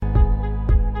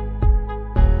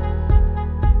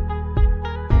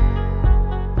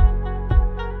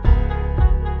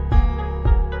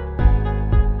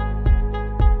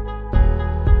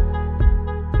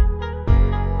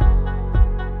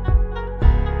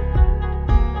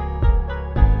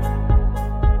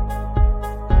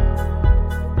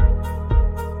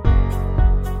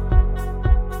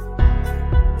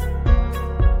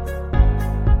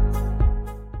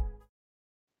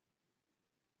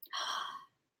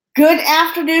Good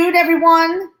afternoon,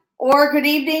 everyone, or good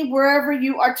evening, wherever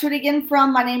you are tuning in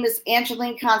from. My name is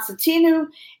Angeline Constantinou,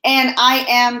 and I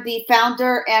am the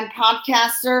founder and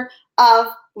podcaster of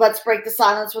Let's Break the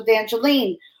Silence with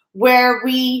Angeline, where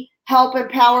we help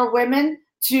empower women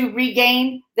to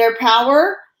regain their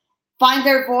power, find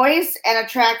their voice, and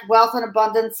attract wealth and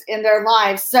abundance in their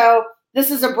lives. So this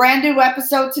is a brand new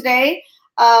episode today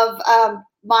of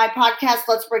my podcast,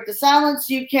 Let's Break the Silence.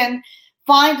 You can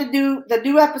find the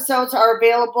new episodes are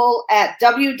available at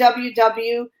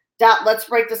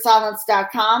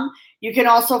www.letsbreakthesilence.com. You can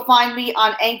also find me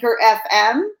on Anchor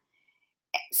FM,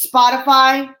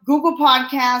 Spotify, Google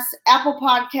Podcasts, Apple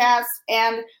Podcasts,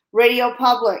 and Radio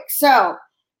Public. So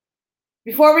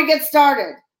before we get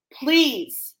started,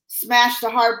 please smash the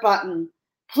heart button.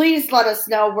 Please let us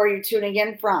know where you're tuning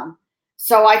in from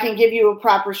so I can give you a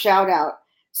proper shout out.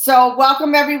 So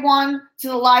welcome everyone to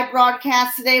the live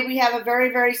broadcast today. We have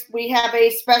a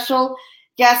special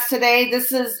guest today.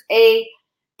 This is a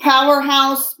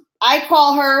powerhouse. I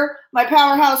call her my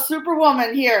powerhouse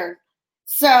superwoman here.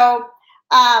 So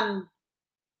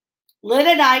Lynn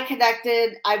and I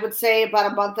connected, I would say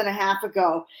about a month and a half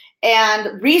ago.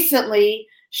 And recently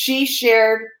she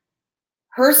shared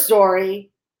her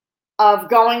story of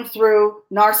going through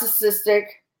narcissistic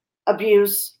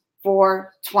abuse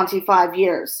for 25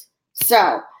 years.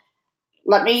 So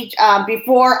let me,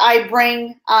 before I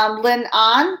bring Lynn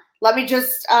on, let me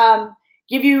just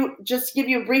give you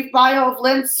a brief bio of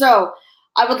Lynn. So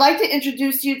I would like to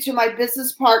introduce you to my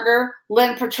business partner,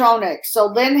 Lynn Petronik. So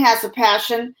Lynn has a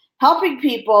passion helping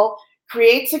people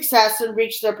create success and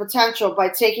reach their potential by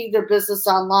taking their business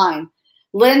online.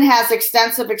 Lynn has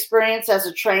extensive experience as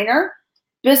a trainer,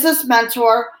 business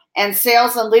mentor, and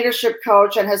sales and leadership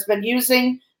coach, and has been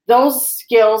using those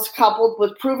skills coupled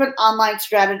with proven online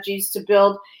strategies to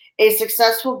build a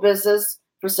successful business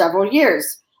for several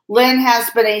years. Lynn has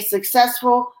been a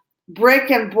successful brick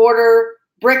and mortar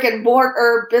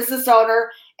business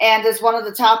owner and is one of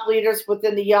the top leaders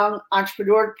within the Young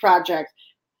Entrepreneur Project.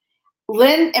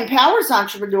 Lynn empowers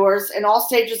entrepreneurs in all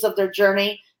stages of their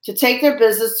journey to take their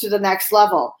business to the next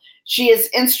level. She is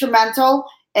instrumental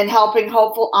in helping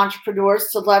hopeful entrepreneurs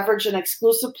to leverage an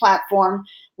exclusive platform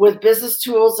with business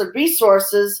tools and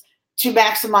resources to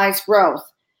maximize growth.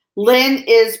 Lynn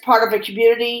is part of a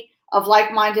community of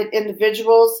like-minded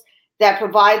individuals that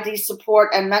provide the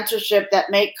support and mentorship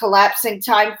that make collapsing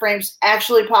timeframes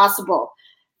actually possible.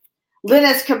 Lynn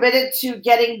is committed to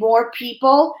getting more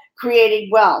people creating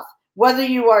wealth. Whether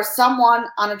you are someone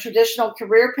on a traditional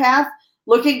career path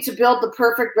looking to build the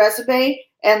perfect resume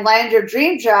and land your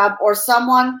dream job, or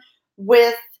someone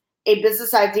with a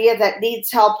business idea that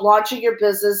needs help launching your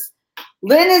business,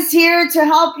 Lynn is here to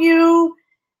help you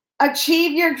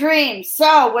achieve your dreams. So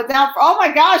oh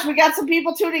my gosh, we got some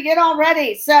people tuning in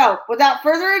already. So without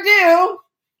further ado,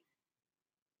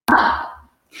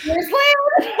 here's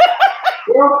Lynn.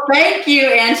 Well, thank you,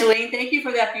 Angeline. Thank you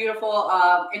for that beautiful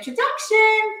introduction.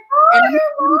 Oh, you're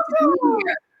welcome.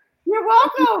 You're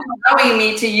welcome. Allowing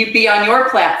me to be on your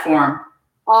platform.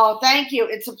 Oh, thank you.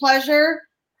 It's a pleasure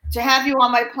to have you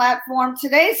on my platform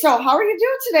today. So how are you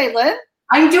doing today, Lynn?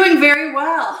 I'm doing very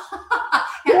well.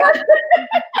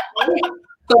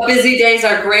 So busy days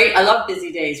are great. I love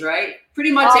busy days, right? Pretty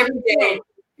much every day.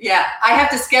 Yeah, I have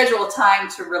to schedule time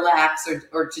to relax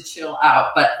or to chill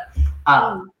out. But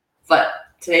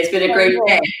today's been a great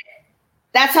day.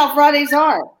 That's how Fridays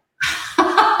are.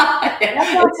 That's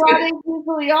how Fridays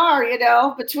usually are,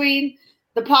 between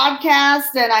the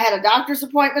podcast and I had a doctor's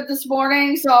appointment this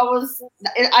morning. So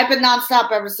I've been nonstop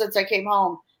ever since I came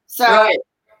home. So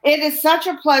It is such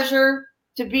a pleasure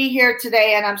to be here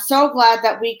today. And I'm so glad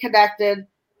that we connected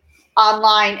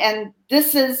online. And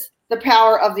this is the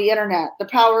power of the internet. The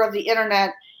power of the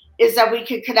internet is that we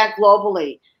can connect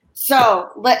globally.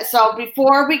 So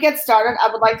before we get started, I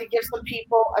would like to give some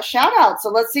people a shout out. So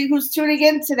let's see who's tuning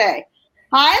in today.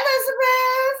 Hi,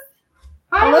 Elizabeth.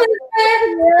 Hi, Elizabeth.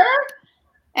 Here.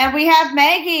 And we have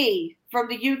Maggie from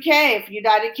the UK, from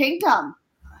United Kingdom.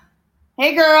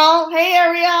 Hey, girl. Hey,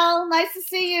 Ariel. Nice to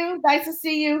see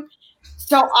you.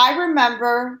 So I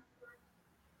remember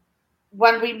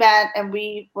when we met and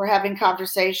we were having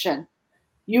conversation,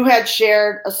 you had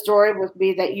shared a story with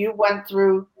me that you went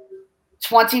through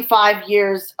 25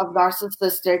 years of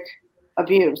narcissistic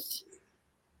abuse.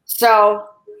 So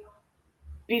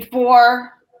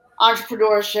before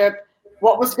entrepreneurship,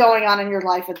 what was going on in your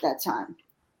life at that time?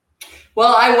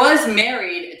 Well, I was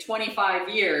married 25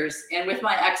 years and with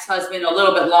my ex-husband a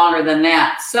little bit longer than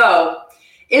that. So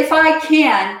if I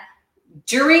can,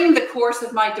 during the course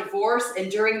of my divorce and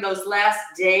during those last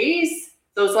days,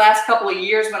 those last couple of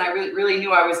years when I really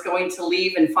knew I was going to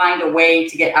leave and find a way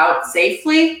to get out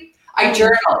safely, I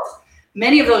journaled.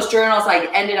 Many of those journals I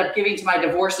ended up giving to my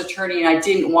divorce attorney, and I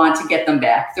didn't want to get them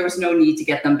back. There was no need to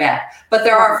get them back. But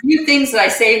there are a few things that I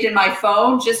saved in my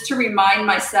phone just to remind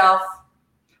myself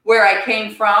where I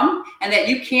came from and that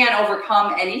you can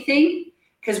overcome anything,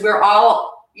 because we're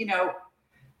all,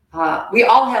 we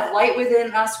all have light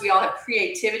within us. We all have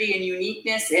creativity and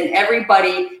uniqueness, and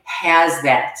everybody has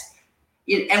that.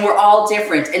 And we're all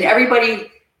different, and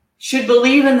everybody should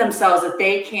believe in themselves that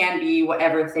they can be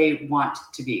whatever they want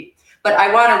to be. But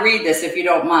I want to read this if you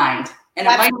don't mind. And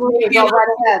it might be a right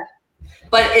ahead.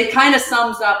 But it kind of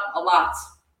sums up a lot.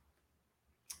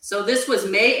 So this was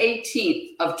May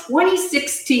 18th of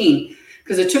 2016,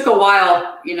 because it took a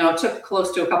while, it took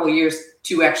close to a couple of years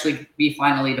to actually be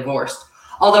finally divorced.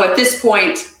 Although at this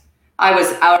point, I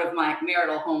was out of my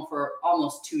marital home for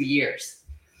almost 2 years.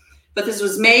 But this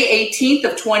was May 18th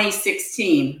of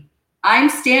 2016. I'm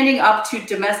standing up to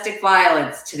domestic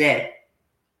violence today.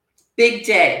 Big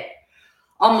day.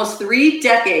 Almost 3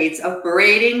 decades of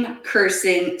berating,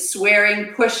 cursing,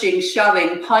 swearing, pushing,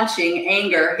 shoving, punching,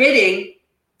 anger, hitting,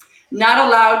 not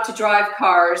allowed to drive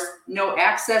cars, no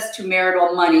access to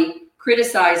marital money,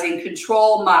 criticizing,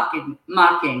 control,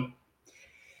 mocking.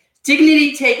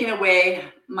 Dignity taken away,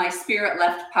 my spirit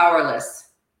left powerless,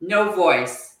 no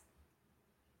voice.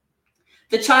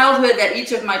 The childhood that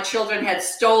each of my children had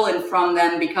stolen from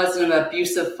them because of an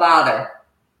abusive father.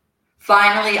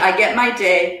 Finally, I get my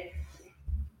day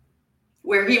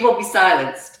where he will be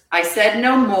silenced. I said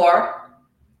no more.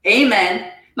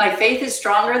 Amen. My faith is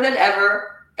stronger than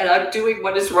ever, and I'm doing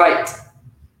what is right.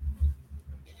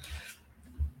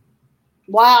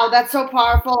 Wow, that's so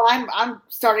powerful. I'm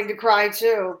starting to cry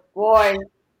too. Boy.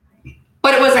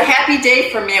 But it was a happy day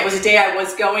for me. It was a day I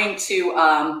was going to,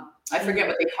 I forget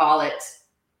what they call it,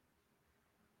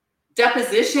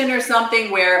 deposition or something,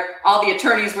 where all the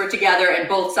attorneys were together and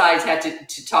both sides had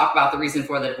to talk about the reason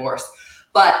for the divorce.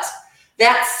 But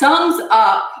that sums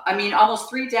up, almost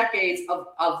 3 decades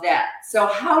of that. So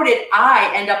how did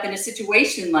I end up in a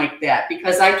situation like that?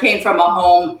 Because I came from a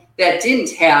home that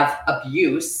didn't have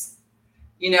abuse.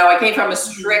 I came from a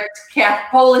strict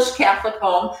Polish Catholic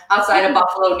home outside of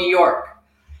Buffalo, New York.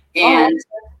 And,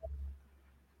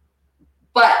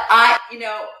 but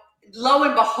lo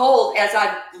and behold, as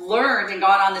I've learned and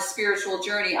gone on this spiritual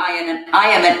journey, I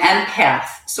am an empath.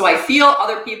 So I feel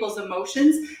other people's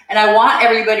emotions, and I want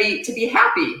everybody to be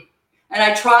happy. And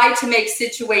I try to make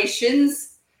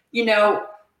situations, I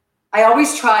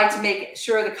always try to make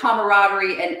sure the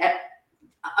camaraderie, and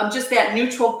I'm just that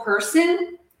neutral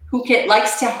person who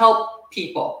likes to help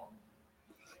people.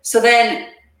 So then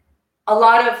a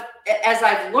lot of, as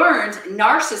I've learned,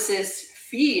 narcissists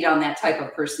feed on that type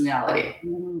of personality.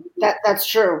 That's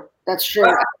true. That's true.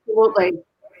 Absolutely.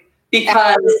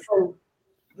 Because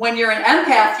when you're an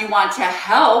empath, you want to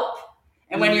help.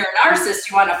 And when you're a narcissist,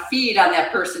 you want to feed on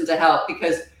that person to help,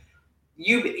 because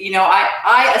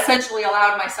I essentially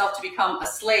allowed myself to become a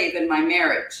slave in my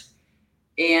marriage,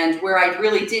 and where I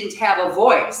really didn't have a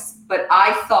voice, but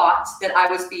I thought that I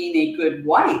was being a good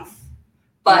wife.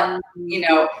 But,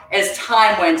 as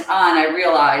time went on, I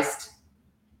realized,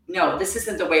 no, this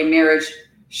isn't the way marriage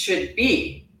should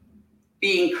be.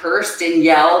 Being cursed and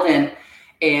yelled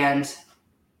and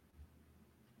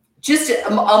just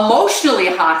emotionally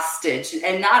hostage,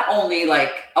 and not only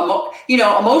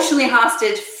emotionally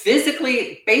hostage,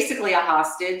 physically, basically a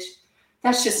hostage.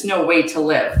 That's just no way to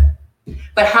live.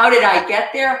 But how did I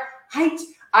get there? How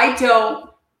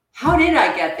did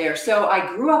I get there? So I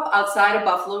grew up outside of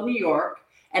Buffalo, New York,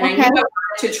 and I knew I wanted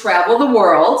to travel the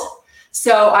world.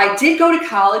 So I did go to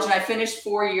college, and I finished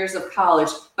 4 years of college,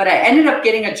 but I ended up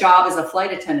getting a job as a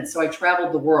flight attendant. So I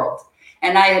traveled the world.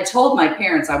 And I had told my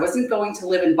parents I wasn't going to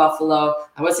live in Buffalo.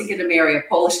 I wasn't going to marry a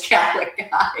Polish Catholic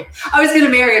guy. I was going to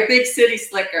marry a big city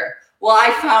slicker. Well,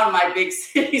 I found my big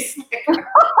city slicker.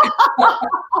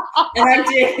 And I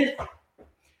did.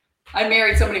 I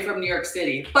married somebody from New York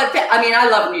City. But I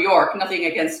love New York. Nothing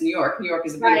against New York. New York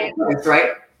is a beautiful place,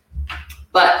 right?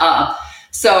 But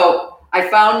so I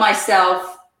found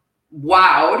myself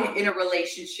wowed in a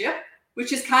relationship,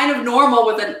 which is kind of normal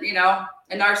with a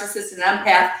narcissist and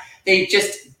empath. They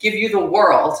just give you the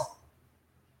world.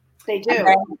 They do.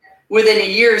 Within a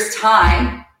year's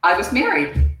time, I was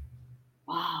married.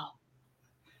 Wow.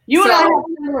 You and I have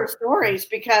similar stories,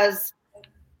 because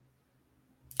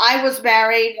I was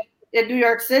married in New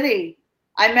York City.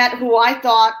 I met who I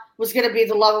thought was going to be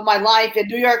the love of my life in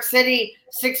New York City,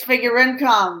 6-figure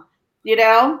income,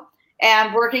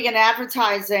 and working in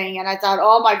advertising. And I thought,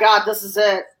 oh my God, this is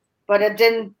it. But it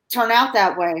didn't turn out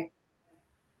that way.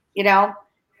 you know?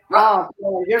 Right. Oh,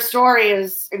 boy, your story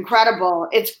is incredible.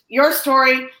 Your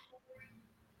story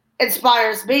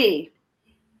inspires me.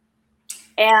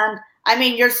 And I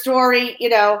mean, your story,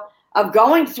 of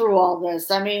going through all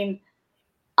this. I mean,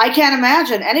 I can't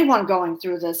imagine anyone going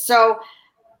through this. So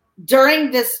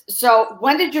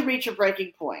when did you reach a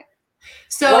breaking point?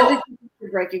 When did you reach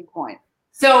your breaking point?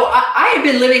 So I had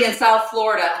been living in South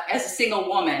Florida as a single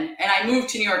woman, and I moved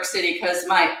to New York City because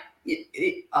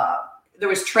there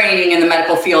was training in the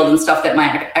medical field and stuff that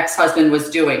my ex-husband was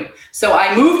doing. So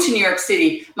I moved to New York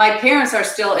City. My parents are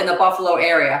still in the Buffalo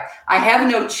area. I have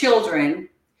no children.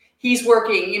 He's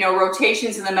working,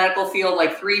 rotations in the medical field,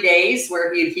 like 3 days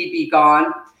where he'd be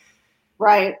gone.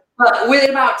 Right. But with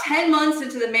about 10 months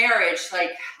into the marriage, like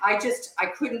I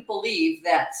couldn't believe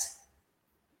that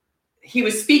he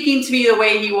was speaking to me the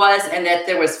way he was and that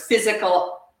there was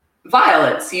physical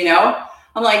violence,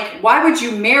 I'm like, why would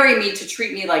you marry me to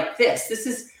treat me like this?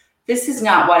 This is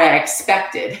not what I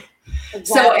expected. Exactly.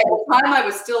 So at the time I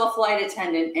was still a flight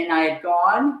attendant, and I had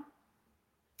gone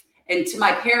into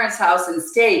my parents' house and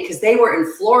stayed because they were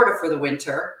in Florida for the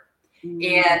winter.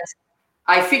 Mm. And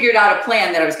I figured out a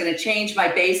plan that I was going to change my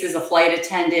base as a flight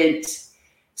attendant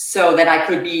so that I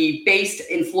could be based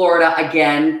in Florida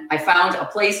again. I found a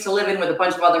place to live in with a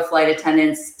bunch of other flight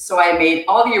attendants. So I made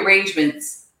all the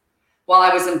arrangements while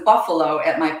I was in Buffalo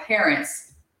at my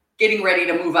parents', getting ready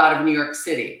to move out of New York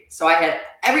City. So I had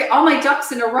all my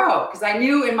ducks in a row because I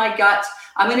knew in my gut,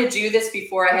 I'm going to do this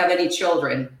before I have any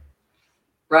children.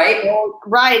 Right?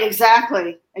 Right.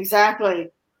 Exactly.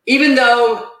 Even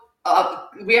though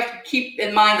we have to keep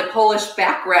in mind the Polish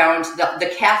background,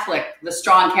 the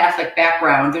strong Catholic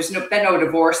background. There's been no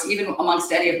divorce, even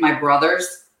amongst any of my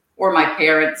brothers or my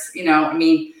parents,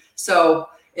 so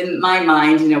in my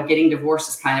mind, getting divorced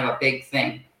is kind of a big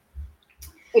thing.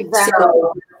 Exactly.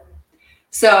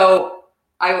 So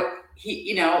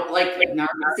he, like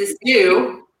narcissists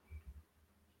do,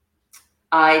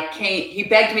 he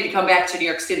begged me to come back to New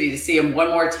York City to see him one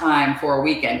more time for a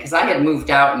weekend because I had moved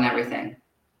out and everything.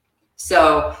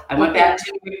 So I went back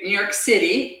to New York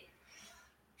City.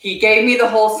 He gave me the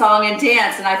whole song and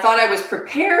dance, and I thought I was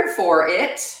prepared for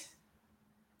it,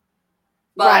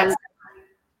 but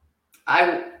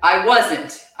right. I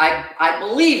wasn't. I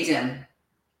believed him.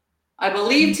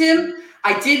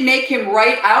 I did make him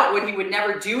write out what he would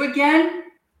never do again,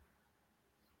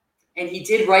 and he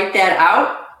did write that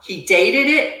out. He dated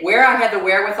it where I had the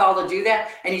wherewithal to do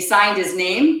that. And he signed his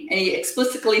name, and he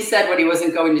explicitly said what he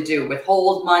wasn't going to do.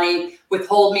 Withhold money,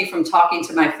 withhold me from talking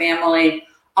to my family,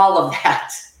 all of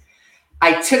that.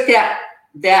 I took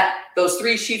those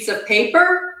 3 sheets of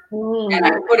paper and I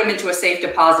put them into a safe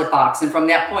deposit box. And from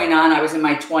that point on, I was in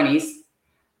my 20s.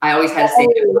 I always had a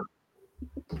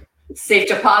safe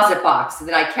deposit box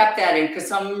that I kept that in because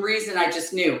some reason I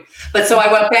just knew. But so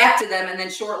I went back to them, and then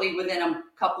shortly within a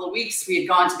couple of weeks, we had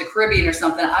gone to the Caribbean or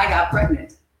something. I got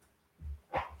pregnant.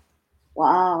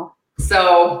 Wow.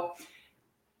 So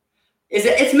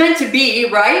it's meant to be,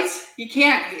 right?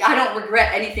 I don't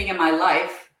regret anything in my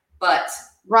life, but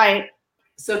right.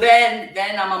 So then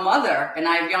I'm a mother and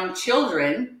I have young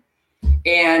children.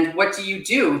 And what do?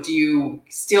 Do you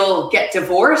still get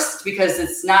divorced because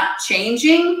it's not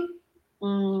changing?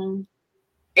 Mm.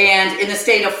 And in the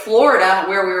state of Florida,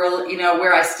 where we were,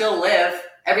 where I still live,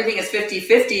 everything is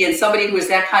 50-50. And somebody who has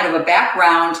that kind of a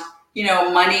background,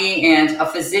 money and a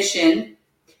physician,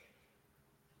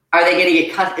 are they going to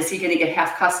get is he going to get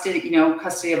half custody,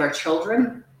 custody of our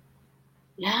children?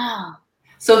 Yeah.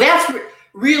 So that's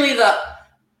really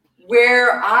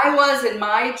where I was in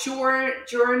my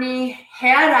journey.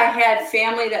 Had I had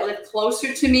family that lived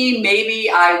closer to me, maybe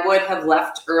I would have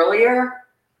left earlier.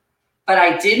 But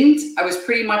I didn't. I was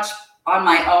pretty much on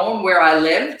my own where I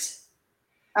lived.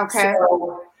 Okay.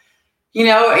 So,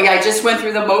 I just went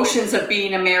through the motions of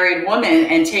being a married woman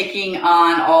and taking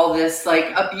on all this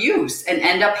abuse and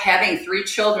end up having 3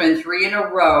 children, 3 in a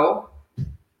row.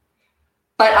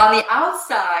 But on the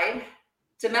outside,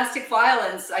 domestic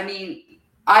violence,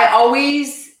 I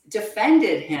always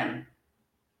defended him.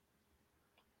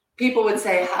 People would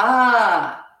say,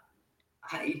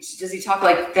 does he talk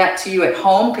like that to you at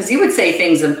home? Because he would say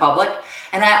things in public.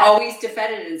 And I always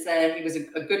defended and said he was a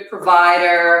good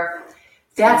provider.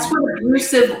 That's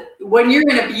when you're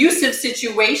in an abusive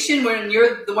situation, when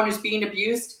you're the one who's being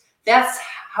abused, that's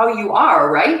how you are,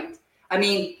 right?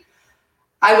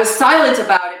 I was silent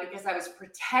about it because I was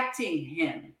protecting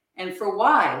him. And for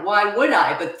why? Why would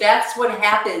I? But that's what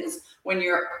happens when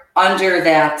you're under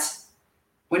that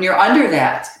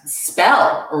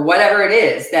spell or whatever it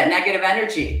is, that negative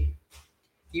energy.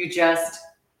 You just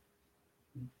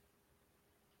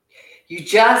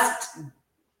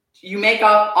you make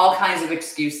up all kinds of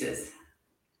excuses.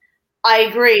 I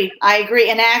agree.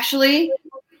 And actually,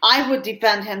 I would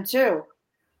defend him too.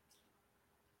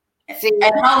 See,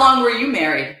 and how long were you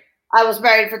married? I was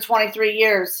married for 23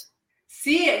 years.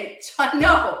 See,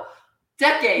 no,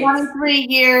 decades. 23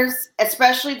 years,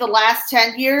 especially the last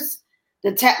 10 years.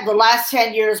 The last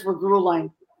 10 years were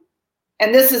grueling.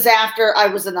 And this is after I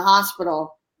was in the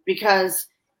hospital because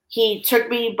he took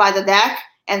me by the neck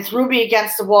and threw me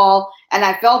against the wall, and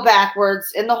I fell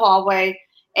backwards in the hallway,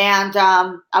 and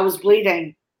I was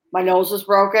bleeding. My nose was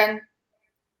broken.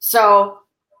 So,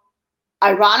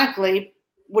 ironically,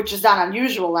 which is not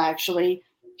unusual actually,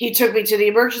 he took me to the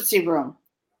emergency room.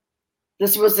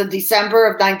 This was in December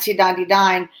of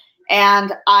 1999,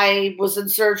 and I was in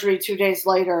surgery 2 days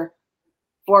later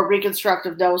for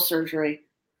reconstructive nose surgery.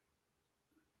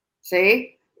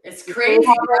 See? It's crazy.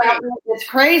 Right? It's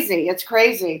crazy. It's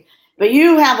crazy. But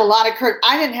you have a lot of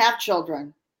I didn't have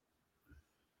children.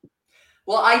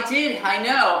 Well, I did. I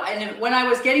know. And when I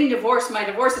was getting divorced, my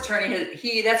divorce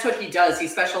attorney, that's what he does. He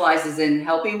specializes in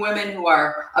helping women who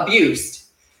are abused,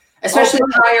 especially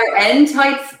higher end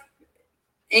type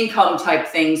income type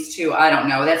things too. I don't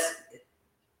know.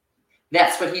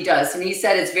 That's what he does. And he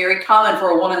said it's very common for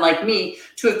a woman like me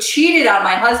to have cheated on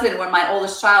my husband when my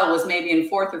oldest child was maybe in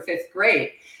 4th or 5th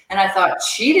grade. And I thought,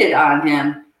 cheated on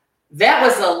him? That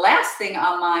was the last thing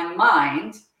on my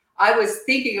mind. I was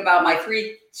thinking about my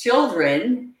 3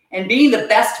 children and being the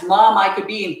best mom I could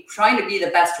be and trying to be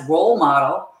the best role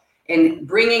model and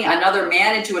bringing another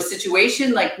man into a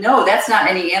situation. Like, no, that's not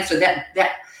any answer.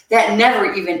 That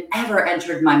never even ever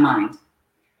entered my mind.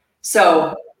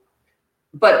 So,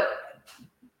 but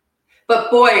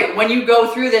boy, when you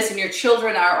go through this and your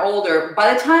children are older,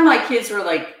 by the time my kids were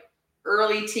like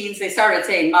early teens, they started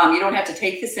saying, Mom, you don't have to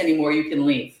take this anymore. You can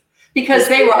leave. Because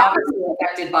they were obviously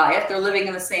affected by it. They're living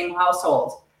in the same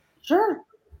household. Sure.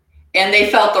 And they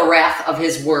felt the wrath of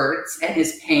his words and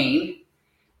his pain.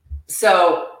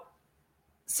 So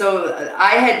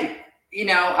I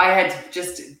had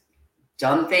just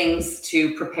done things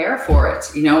to prepare for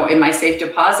it. In my safe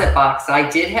deposit box, I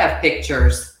did have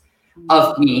pictures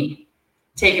of me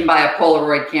taken by a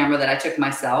Polaroid camera that I took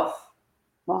myself.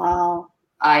 Wow.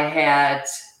 I had,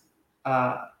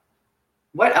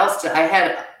 what else did I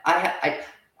had? I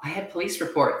had police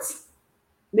reports.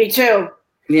 Me too.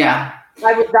 Yeah.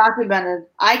 I was documented.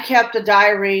 I kept a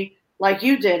diary like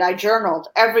you did. I journaled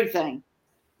everything.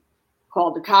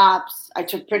 Called the cops. I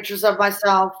took pictures of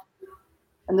myself.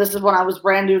 And this is when I was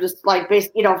brand new to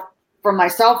from my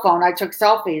cell phone, I took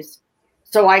selfies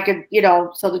so I could,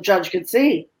 so the judge could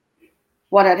see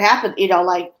what had happened,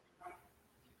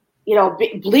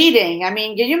 bleeding. I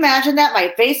mean, can you imagine that?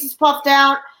 My face is puffed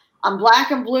out. I'm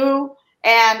black and blue.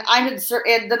 And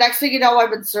and the next thing you know,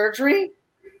 I'm in surgery.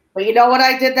 But you know what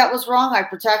I did that was wrong? I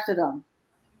protected him.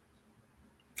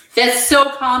 That's so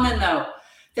common, though.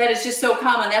 That is just so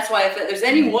common. That's why if there's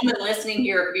any woman listening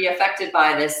here who be affected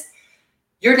by this,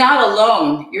 you're not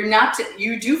alone.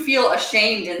 You do feel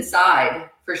ashamed inside,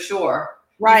 for sure.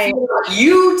 Right.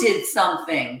 You did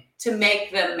something to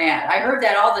make them mad. I heard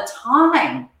that all the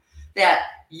time, that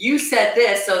you said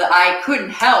this so that I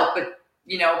couldn't help but,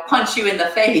 punch you in the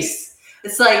face.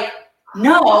 It's like,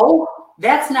 no,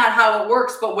 that's not how it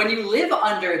works. But when you live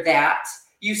under that,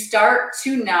 you start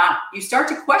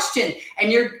to question,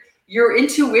 and your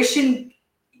intuition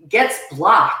gets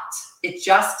blocked. It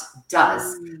just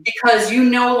does, because you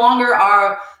no longer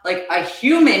are like a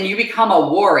human. You become a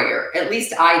warrior. At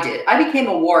least I did. I became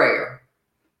a warrior.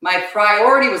 My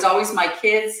priority was always my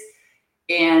kids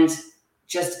and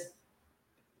just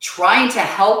trying to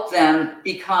help them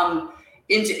become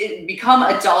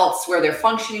adults, where they're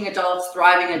functioning adults,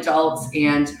 thriving adults,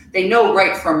 and they know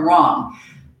right from wrong.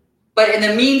 But in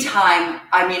the meantime,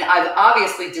 I've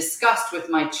obviously discussed with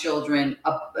my children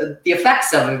the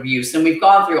effects of abuse, and we've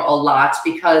gone through a lot,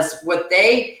 because what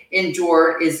they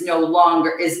endured is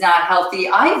not healthy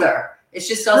either. It's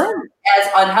just as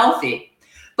unhealthy.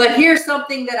 But here's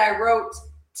something that I wrote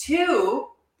too,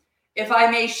 if I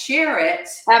may share it.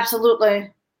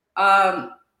 Absolutely.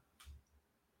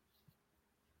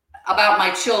 About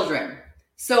my children.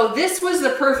 So this was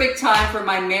the perfect time for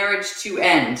my marriage to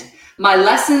end. My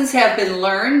lessons have been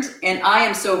learned, and I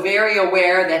am so very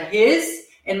aware that his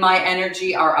and my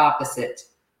energy are opposite.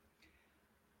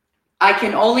 I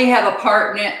can only have a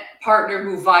partner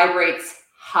who vibrates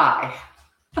high.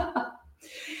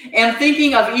 And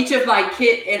thinking of each of my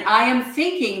kids, and I am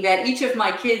thinking that each of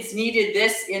my kids needed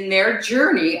this in their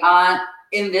journey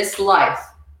in this life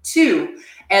too,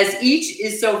 as each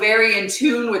is so very in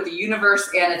tune with the universe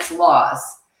and its laws.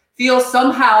 Feel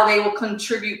somehow they will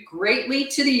contribute greatly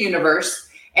to the universe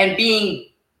and being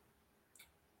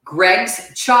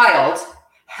Greg's child,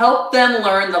 help them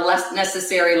learn the less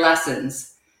necessary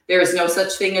lessons. There is no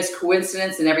such thing as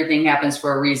coincidence, and everything happens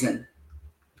for a reason.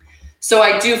 So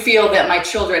I do feel that my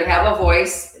children have a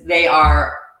voice. They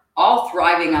are all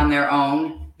thriving on their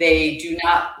own. They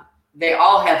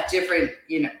all have different,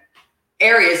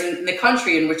 areas in the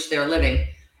country in which they're living.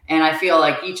 And I feel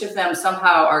like each of them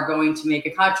somehow are going to make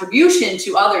a contribution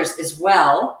to others as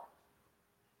well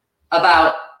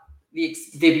about the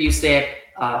abuse they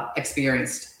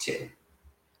experienced too.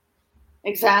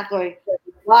 Exactly.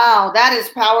 Wow, that is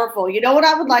powerful. You know what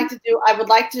I would like to do? I would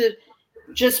like to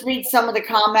just read some of the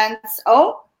comments.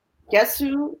 Oh, guess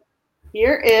who?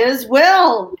 Here is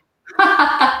Will.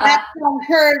 That's some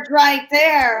courage right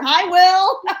there. Hi,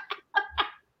 Will.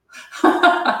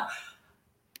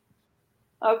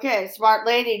 Okay, smart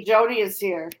lady. Jody is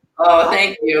here. Oh,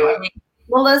 thank you.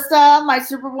 Melissa, my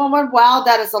superwoman. Wow,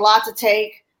 that is a lot to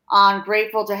take on.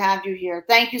 Grateful to have you here.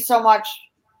 Thank you so much.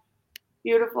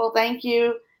 Beautiful. Thank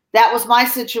you. That was my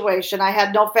situation. I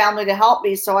had no family to help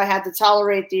me, so I had to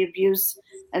tolerate the abuse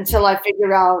until I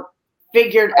figured out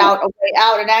a way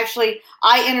out. And actually,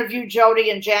 I interviewed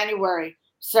Jody in January,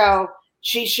 so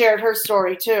she shared her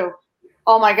story too.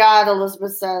 Oh my God,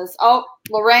 Elizabeth says. Oh,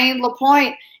 Lorraine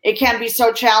Lapointe, it can be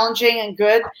so challenging and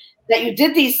good that you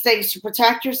did these things to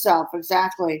protect yourself.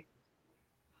 Exactly.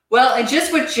 Well, and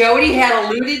just what Jody had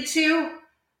alluded to,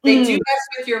 they do mess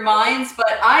with your minds,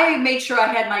 but I made sure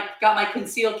I got my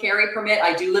concealed carry permit.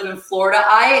 I do live in Florida.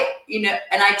 I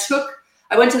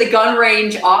went to the gun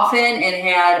range often and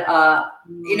had, I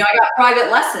got private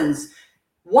lessons.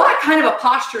 What kind of a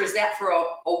posture is that for a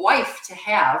wife to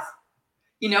have,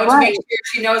 to make sure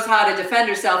she knows how to defend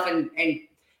herself and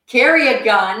carry a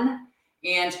gun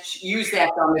and use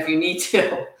that gun if you need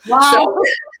to. Wow. So,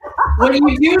 what do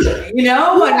you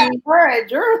do?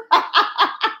 Courage.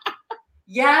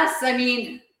 Yes,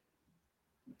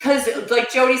 because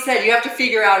like Jody said, you have to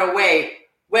figure out a way.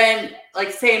 When,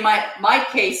 like, say in my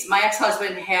case, my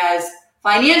ex-husband has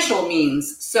financial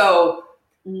means, so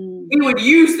he would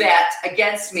use that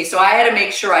against me. So I had to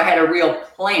make sure I had a real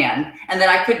plan and that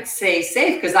I could stay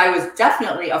safe, because I was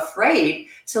definitely afraid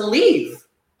to leave.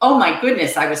 Oh my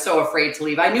goodness, I was so afraid to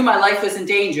leave. I knew my life was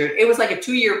endangered. It was like a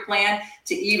 2-year plan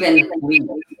to even leave.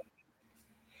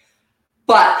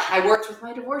 But I worked with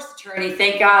my divorce attorney.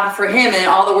 Thank God for him and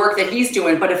all the work that he's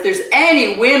doing. But if there's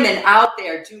any women out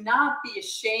there, do not be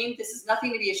ashamed. This is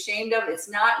nothing to be ashamed of. It's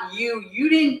not you. You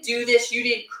didn't do this. You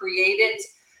didn't create it.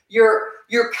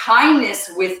 Your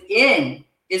kindness within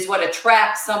is what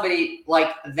attracts somebody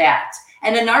like that.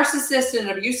 And a narcissist and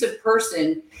an abusive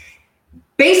person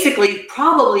basically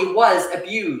probably was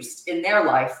abused in their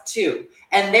life too.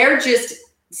 And they're just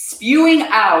spewing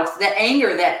out the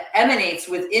anger that emanates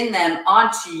within them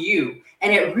onto you.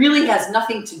 And it really has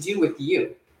nothing to do with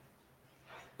you.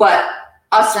 But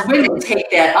us women take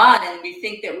that on and we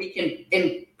think that we can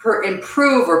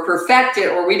improve or perfect it,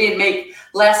 or we didn't make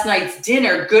last night's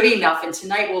dinner good enough and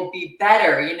tonight will be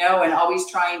better, and always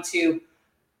trying to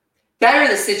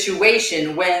better the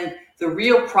situation, when the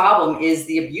real problem is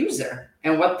the abuser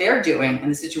and what they're doing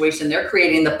and the situation they're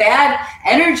creating, the bad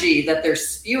energy that they're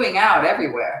spewing out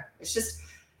everywhere.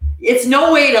 It's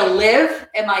no way to live.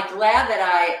 Am I glad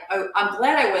that I'm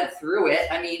glad I went through it.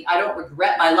 I don't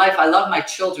regret my life. I love my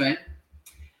children.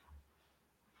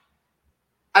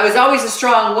 I was always a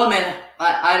strong woman.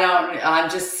 I'm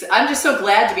just so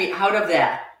glad to be out of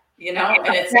that, and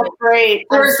it's great.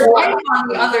 There's life on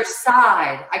the other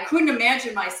side. I couldn't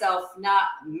imagine myself not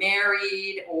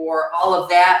married or all of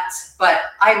that, but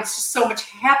I'm just so much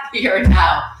happier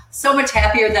now, so much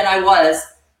happier than I was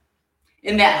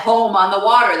in that home on the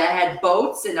water that had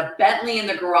boats and a Bentley in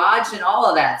the garage and all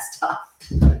of that stuff,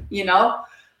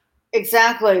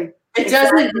 Exactly. It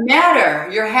doesn't matter.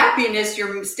 Your happiness,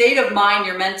 your state of mind,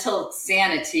 your mental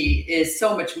sanity is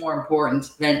so much more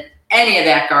important than any of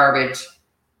that garbage.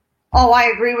 Oh, I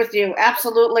agree with you.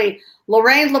 Absolutely.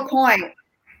 Lorraine Lapointe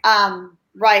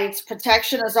writes,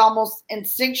 protection is almost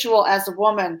instinctual as a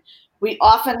woman. We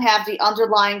often have the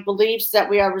underlying beliefs that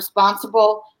we are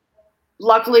responsible.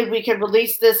 Luckily, we can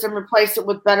release this and replace it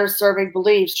with better serving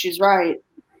beliefs. She's right.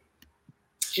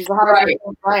 She's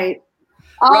 100% right.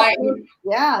 Oh, right.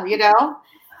 Yeah,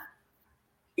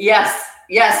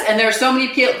 Yes. And there are so many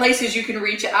places you can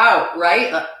reach out,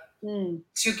 right?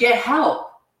 To get help.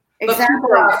 Exactly. But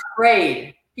people are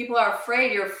afraid. People are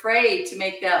afraid. You're afraid to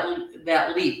make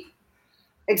that leap.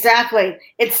 Exactly.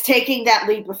 It's taking that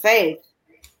leap of faith.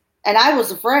 And I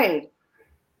was afraid.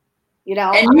 you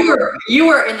know. And you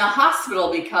were in the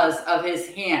hospital because of his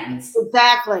hands.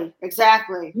 Exactly.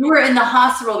 You were in the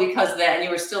hospital because of that, and you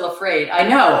were still afraid. I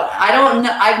know. I don't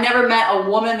know. I've never met a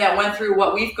woman that went through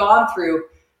what we've gone through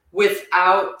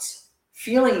without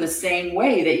feeling the same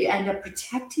way, that you end up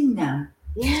protecting them.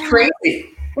 Yeah. It's crazy.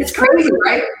 It's crazy,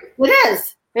 right?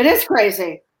 It is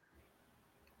crazy.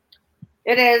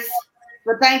 It is.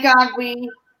 But thank God we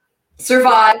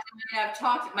survived. I mean, I've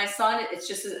talked, my son, it's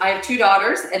just, I have 2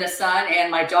 daughters and a son, and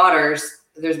my daughters,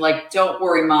 there's like, don't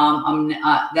worry, Mom. I'm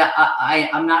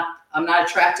not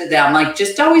attracted to that. I'm like,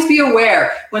 just always be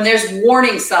aware when there's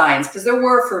warning signs, because there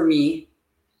were for me,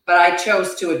 but I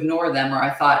chose to ignore them, or I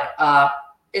thought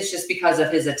it's just because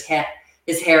of his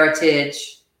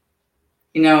heritage,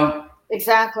 you know.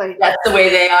 Exactly. That's the way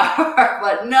they are.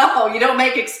 But no, you don't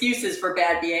make excuses for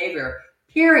bad behavior,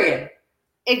 period.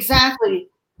 Exactly.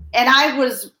 And I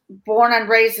was born and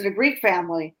raised in a Greek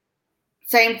family.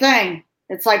 Same thing.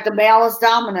 It's like the male is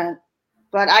dominant,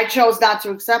 but I chose not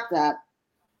to accept that.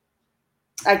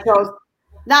 I chose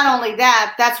not only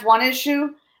that, that's one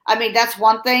issue. I mean, that's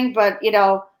one thing, but you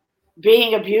know,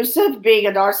 being abusive, being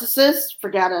a narcissist,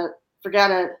 forget it.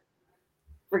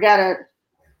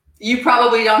 You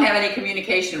probably don't have any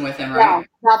communication with him, right?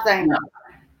 No, nothing. No.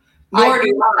 Nor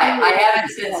do I. I haven't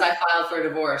since I filed for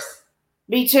divorce.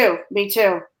 Me too.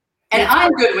 And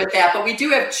I'm good with that, but we do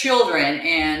have children,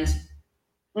 and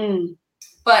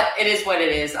but it is what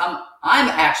it is. I'm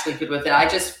actually good with it. I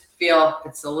just feel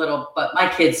it's a little, but my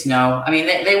kids know. I mean,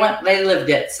 they lived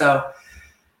it, so.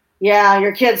 Yeah,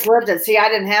 your kids lived it. See, I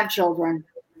didn't have children.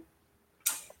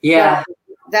 Yeah. So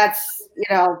that's, you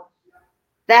know,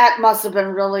 that must have been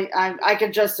really, I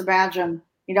could just imagine,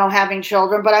 you know, having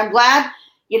children. But I'm glad,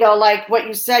 you know, like what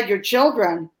you said, your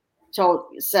children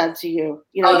said to you.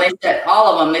 You know, they said,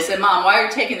 all of them. They said, Mom, why are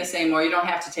you taking this anymore? You don't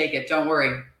have to take it. Don't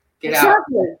worry. Get out.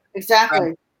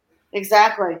 Exactly.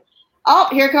 Oh,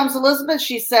 here comes Elizabeth.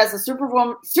 She says,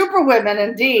 superwomen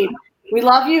indeed. We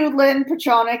love you, Lynn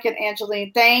Petronic and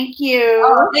Angeline. Thank you.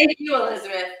 Oh, thank you,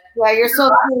 Elizabeth. Yeah, you're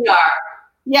so sweet.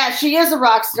 Yeah, she is a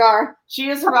rock star.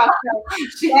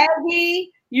 Maggie,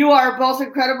 you are both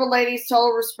incredible ladies.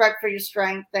 Total respect for your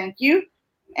strength. Thank you.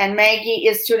 And Maggie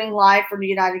is tuning live from the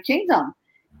United Kingdom.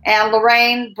 And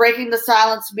Lorraine, breaking the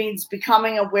silence means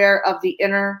becoming aware of the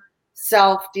inner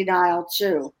self-denial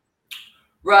too.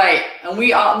 Right. And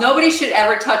nobody should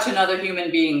ever touch another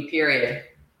human being, period.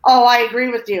 Oh, I agree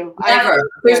with you. Never.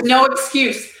 There's no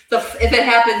excuse. If it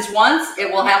happens once,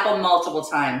 it will happen multiple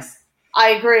times. I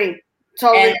agree.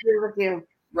 Totally agree with you.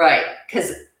 Right.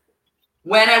 Because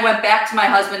when I went back to my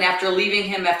husband after leaving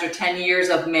him after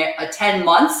 10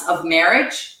 months of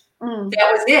marriage,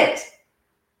 that was it.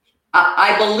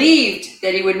 I believed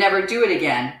that he would never do it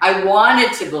again. I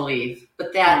wanted to believe,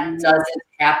 but that doesn't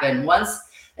happen. Once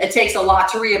it takes a lot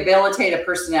to rehabilitate a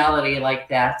personality like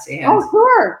that. And,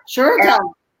 sure it does.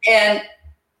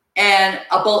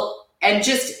 And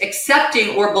just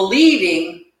accepting or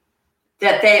believing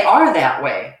that they are that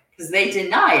way, because they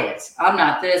deny it. I'm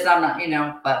not this, I'm not, you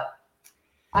know, but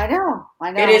I know.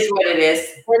 It is what it is.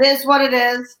 It is what it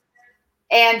is.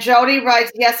 And Jody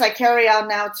writes, yes, I carry on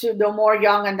now too. No more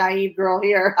young and naive girl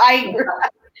here. I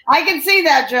can see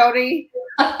that, Jody.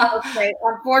 Okay.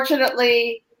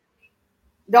 Unfortunately,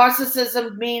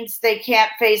 narcissism means they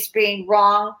can't face being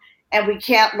wrong, and we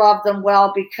can't love them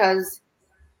well because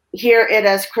hear it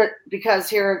as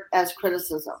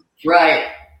criticism. Right.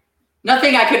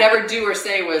 Nothing I could ever do or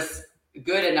say was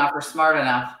good enough or smart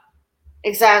enough.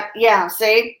 Exactly. Yeah.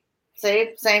 Same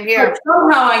here. But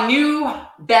somehow I knew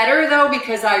better, though,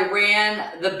 because I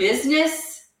ran the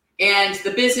business, and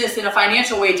the business in a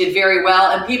financial way did very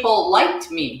well, and people liked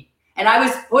me, and I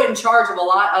was put in charge of a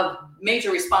lot of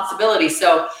major responsibilities.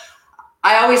 So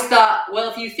I always thought, well,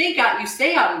 if you think you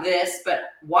say I'm this,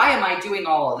 but why am I doing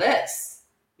all of this?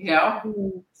 You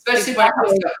know, especially when it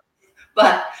comes to,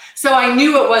 but so I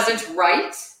knew it wasn't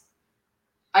right.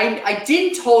 I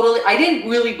didn't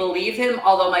really believe him,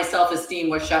 although my self-esteem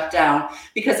was shut down,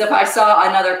 because if I saw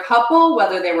another couple,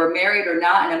 whether they were married or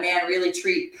not, and a man really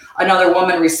treat another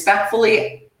woman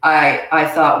respectfully, I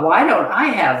thought, why don't I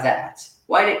have that?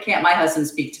 Why can't my husband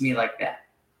speak to me like that?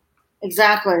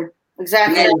 Exactly.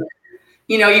 Then,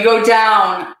 you know, you go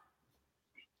down.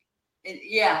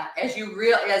 Yeah, as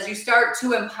you start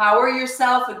to empower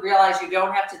yourself and realize you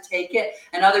don't have to take it,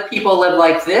 and other people live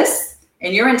like this,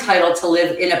 and you're entitled to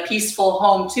live in a peaceful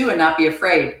home too and not be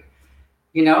afraid,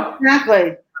 you know?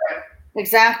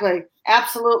 Exactly.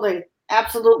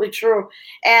 Absolutely true.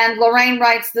 And Lorraine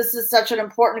writes, this is such an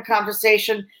important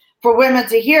conversation for women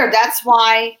to hear. That's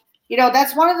why, you know,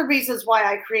 that's one of the reasons why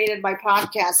I created my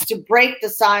podcast, to break the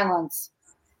silence.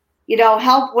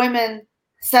 help women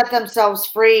set themselves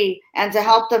free and to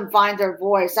help them find their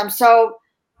voice. I'm so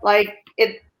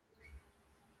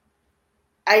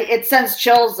it sends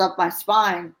chills up my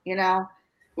spine,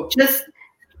 Just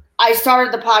I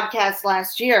started the podcast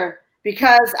last year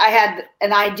because I had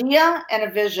an idea and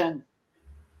a vision.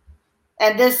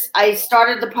 And I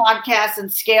started the podcast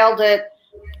and scaled it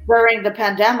during the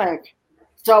pandemic.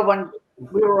 So when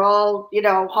we were all,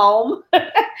 home,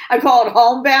 I call it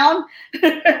homebound.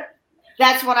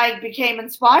 That's when I became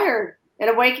inspired. An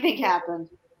awakening happened.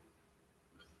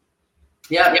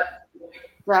 Yeah.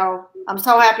 So I'm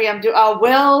so happy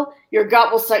Will, your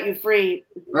gut will set you free.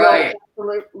 Right.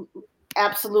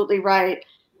 Absolutely right.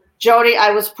 Jody,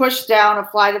 I was pushed down a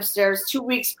flight of stairs 2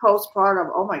 weeks postpartum.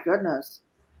 Oh my goodness.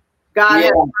 God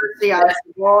have mercy on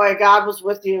you. Boy, God was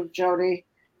with you, Jody.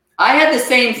 I had the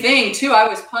same thing too. I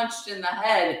was punched in the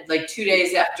head like 2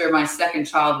 days after my second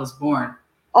child was born.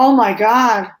 Oh my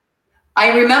God.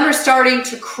 I remember starting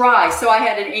to cry. So I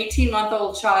had an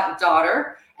 18-month-old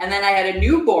daughter, and then I had a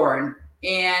newborn.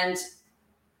 And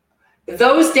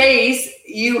those days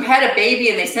you had a baby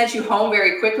and they sent you home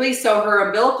very quickly. So her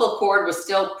umbilical cord was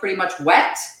still pretty much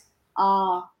wet.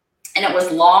 And it was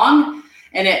long,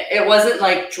 and it wasn't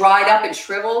like dried up and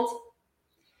shriveled.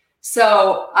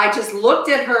 So I just looked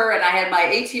at her, and I had my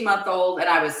 18-month-old, and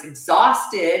I was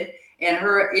exhausted, and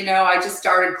her, I just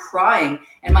started crying.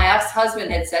 And my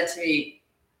ex-husband had said to me,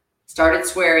 started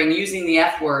swearing, using the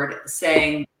F word,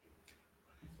 saying,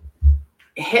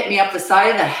 hit me up the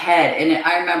side of the head. And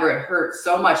I remember it hurt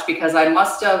so much because I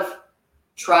must have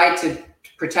tried to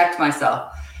protect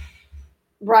myself.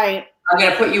 Right. I'm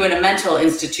going to put you in a mental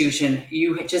institution.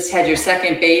 You just had your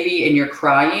second baby and you're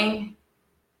crying.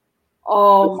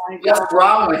 Oh my God. What's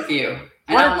wrong with you?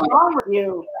 And What's wrong with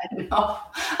you?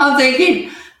 I'm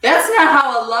thinking, that's not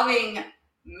how a loving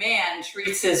man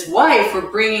treats his wife for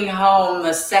bringing home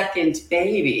the second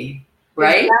baby,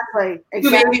 right?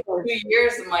 Exactly. 2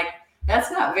 years, I'm like,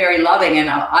 that's not very loving. And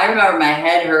I remember my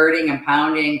head hurting and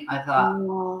pounding. I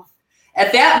thought,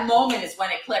 at that moment is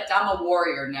when it clicked. I'm a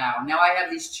warrior now. Now I have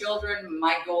these children.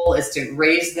 My goal is to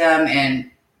raise them and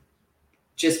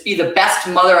just be the best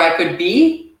mother I could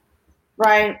be.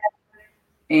 Right.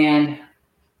 And,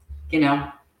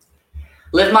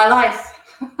 live my life.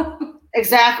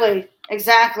 Exactly.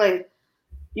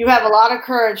 You have a lot of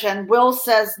courage. And Will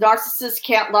says narcissists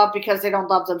can't love because they don't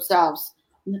love themselves.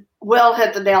 Will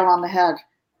hit the nail on the head.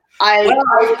 I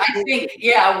think,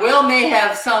 Will may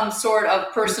have some sort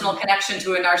of personal connection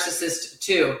to a narcissist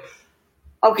too.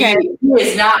 Okay. He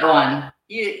is not one.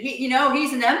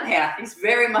 He's an empath. He's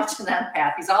very much an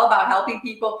empath. He's all about helping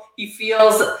people. He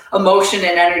feels emotion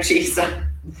and energy.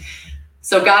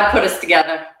 So God put us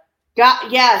together.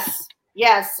 God, yes.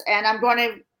 And I'm going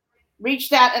to reach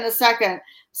that in a second.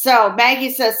 So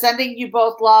Maggie says, sending you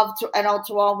both love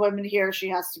to all women here. She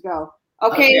has to go.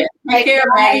 Okay. Take care,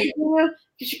 Maggie.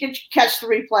 You can catch the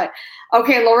replay.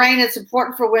 Okay, Lorraine, it's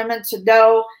important for women to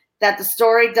know that the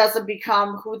story doesn't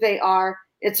become who they are.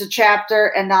 It's a chapter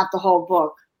and not the whole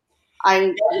book.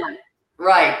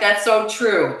 Right. That's so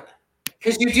true.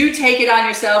 Because you do take it on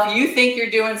yourself. You think you're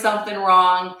doing something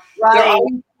wrong. Right. They're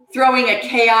always throwing a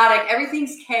chaotic,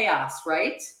 everything's chaos,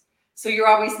 right? So you're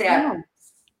always that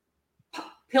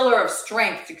pillar of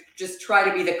strength to just try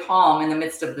to be the calm in the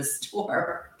midst of the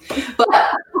storm.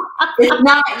 But it's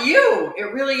not you.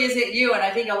 It really isn't you. And I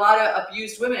think a lot of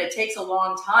abused women, it takes a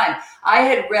long time. I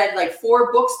had read like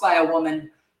 4 books by a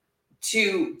woman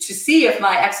to see if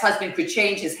my ex-husband could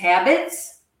change his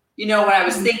habits. When I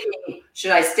was thinking,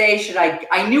 should I stay?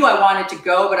 I knew I wanted to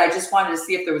go, but I just wanted to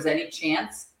see if there was any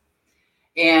chance.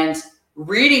 And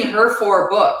reading her 4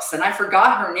 books, and I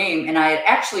forgot her name, and I had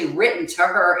actually written to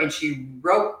her, and she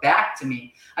wrote back to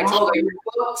me. I told her, your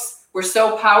books were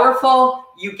so powerful.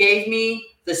 You gave me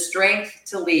the strength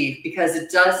to leave, because it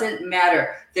doesn't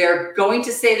matter. They're going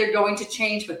to say they're going to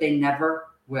change, but they never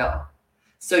will.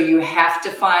 So you have to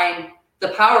find the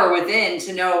power within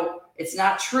to know it's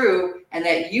not true, and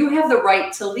that you have the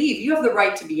right to leave. You have the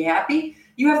right to be happy.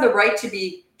 You have the right to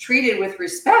be treated with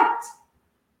respect.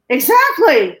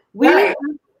 Exactly. Right.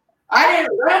 I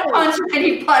didn't punch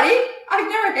anybody. I've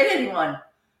never hit anyone,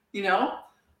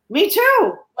 Me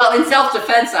too. Well, in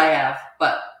self-defense I have,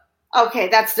 but. Okay,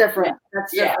 that's different.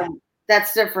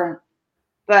 That's different.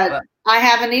 But I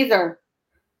haven't either.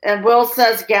 And Will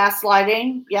says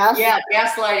gaslighting. Yes. Yeah,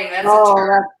 gaslighting. That's a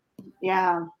term.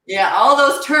 Yeah, all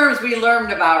those terms we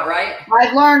learned about, right?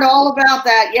 I've learned all about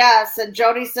that, yes. And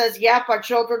Jody says, yep, our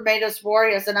children made us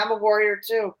warriors, and I'm a warrior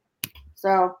too.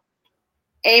 So,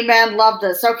 amen, love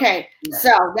this. Okay,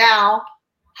 so now,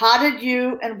 how did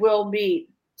you and Will meet?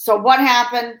 So what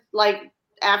happened? Like,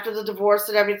 after the divorce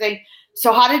and everything.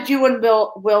 So how did you and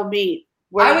Will meet?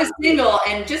 I was single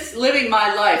and just living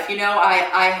my life. You know,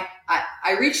 I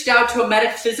reached out to a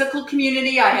metaphysical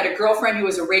community. I had a girlfriend who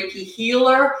was a Reiki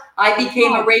healer. I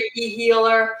became a Reiki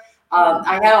healer.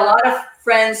 I had a lot of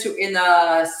friends who in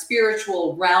the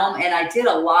spiritual realm, and I did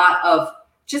a lot of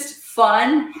just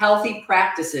fun, healthy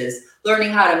practices,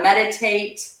 learning how to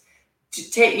meditate, to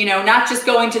take, you know, not just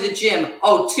going to the gym.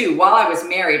 Oh, too, while I was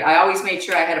married, I always made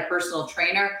sure I had a personal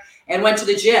trainer and went to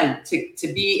the gym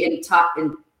to be in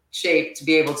shape to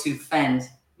be able to fend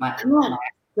my.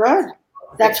 Good.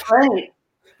 That's great.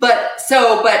 But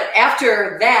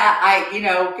after that, I, you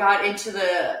know, got into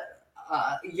the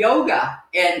yoga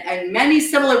and many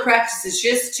similar practices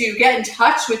just to get in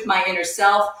touch with my inner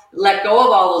self, let go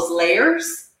of all those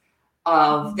layers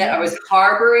of that I was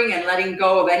harboring and letting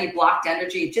go of any blocked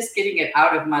energy, just getting it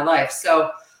out of my life.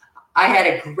 So I had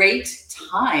a great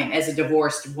time as a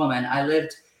divorced woman. I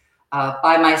lived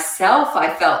by myself.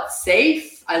 I felt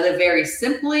safe. I lived very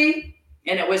simply.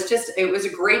 And it was a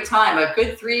great time, a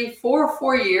good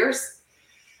 4 years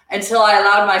until I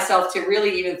allowed myself to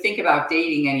really even think about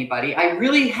dating anybody. I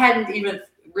really hadn't even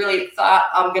really thought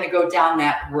I'm going to go down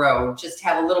that road, just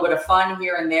have a little bit of fun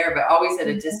here and there, but always at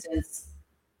a distance,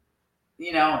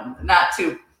 you know, not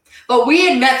too. But we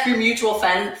had met through mutual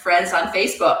friends on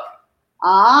Facebook.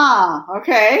 Ah,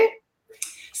 okay.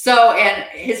 So, and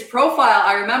his profile,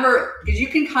 I remember, because you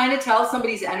can kind of tell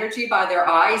somebody's energy by their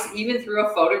eyes, even through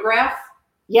a photograph.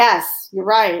 Yes, you're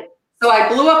right. So I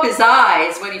blew up his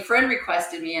eyes when he friend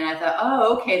requested me, and I thought,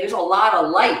 oh, okay, there's a lot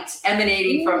of light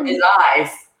emanating from his eyes.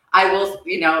 I will,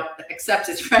 you know, accept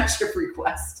his friendship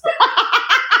request.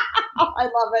 I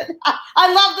love it.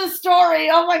 I love this story.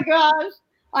 Oh my gosh.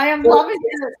 I am loving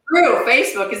it. Through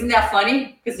Facebook. Isn't that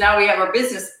funny? Because now we have our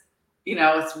business, you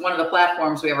know, it's one of the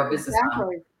platforms we have our business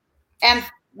on. And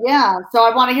yeah, so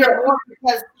I want to hear more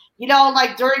because, you know,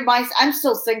 like I'm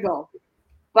still single,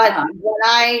 but when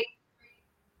I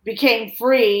became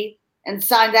free and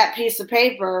signed that piece of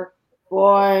paper,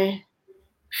 boy,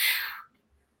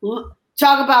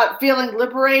 talk about feeling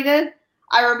liberated.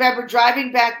 I remember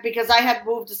driving back because I had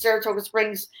moved to Saratoga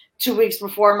Springs 2 weeks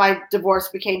before my divorce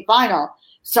became final.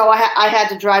 So I had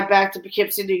to drive back to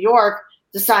Poughkeepsie, New York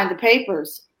to sign the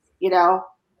papers, you know.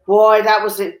 Boy, that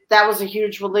was a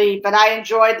huge relief. And I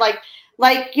enjoyed like,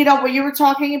 you know, what you were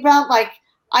talking about, like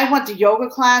I went to yoga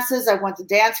classes, I went to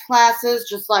dance classes,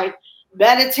 just like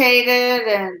meditated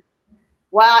and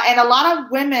wow. And a lot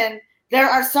of women, there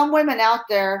are some women out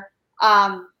there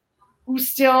who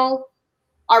still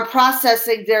are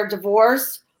processing their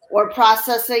divorce or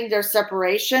processing their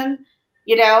separation,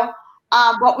 you know.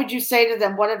 What would you say to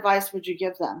them? What advice would you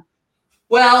give them?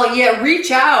 Well, yeah, reach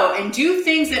out and do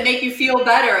things that make you feel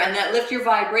better and that lift your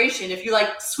vibration. If you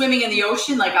like swimming in the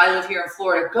ocean, like I live here in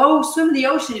Florida, go swim in the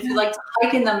ocean. If you like to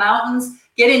hike in the mountains,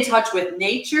 get in touch with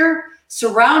nature.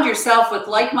 Surround yourself with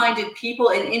like-minded people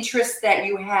and interests that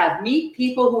you have. Meet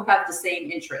people who have the same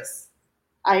interests.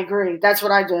 I agree. That's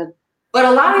what I did. But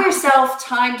allow yourself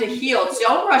time to heal.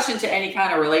 Don't rush into any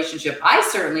kind of relationship. I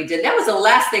certainly did. That was the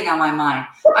last thing on my mind.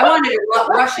 I wanted to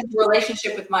rush into a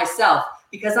relationship with myself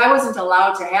because I wasn't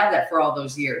allowed to have that for all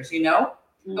those years, you know?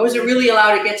 I wasn't really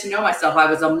allowed to get to know myself. I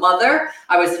was a mother.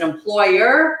 I was an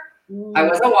employer. I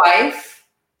was a wife,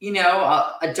 you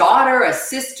know, a daughter, a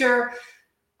sister,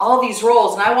 all these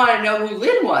roles. And I wanted to know who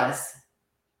Lynn was.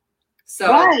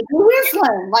 So, right. Who is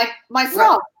Lynn? Like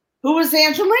myself. Right. Who was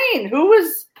Angeline? Who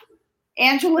was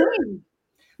Angeline?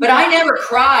 But I never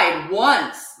cried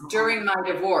once during my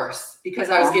divorce because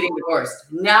I was getting divorced.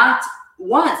 Not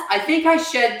once. I think I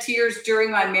shed tears during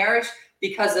my marriage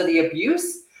because of the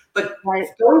abuse. But going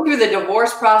through the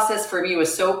divorce process for me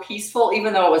was so peaceful,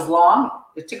 even though it was long.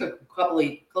 It took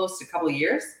close to a couple of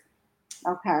years.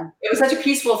 Okay. It was such a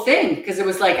peaceful thing because it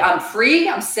was like, I'm free,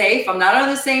 I'm safe, I'm not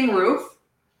under the same roof.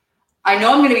 I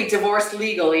know I'm going to be divorced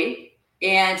legally.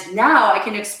 And now I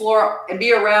can explore and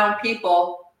be around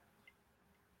people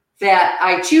that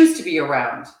I choose to be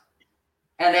around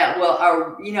and that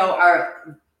are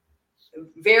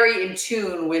very in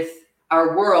tune with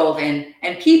our world and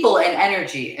people and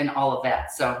energy and all of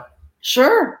that. So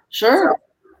sure.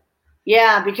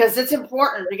 Yeah, because it's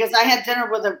important because I had dinner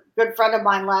with a good friend of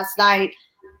mine last night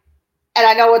and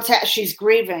I know she's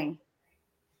grieving.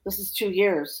 This is 2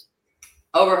 years.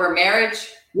 Over her marriage?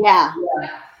 Yeah.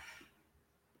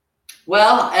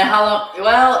 Well, and how long?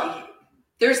 Well,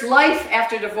 there's life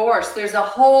after divorce. There's a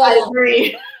whole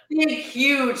big,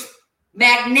 huge,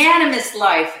 magnanimous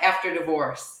life after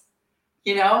divorce.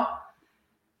 You know,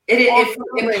 it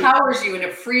empowers you and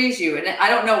it frees you. And I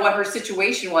don't know what her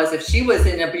situation was, if she was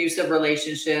in an abusive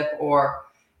relationship or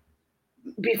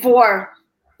before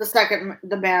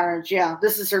the marriage. Yeah,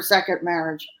 this is her second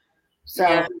marriage. So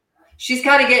yeah. She's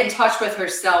got to get in touch with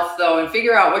herself though and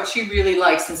figure out what she really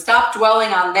likes and stop dwelling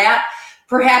on that.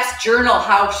 Perhaps journal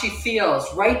how she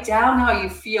feels. Write down how you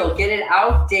feel. Get it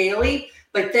out daily,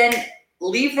 but then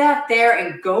leave that there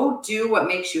and go do what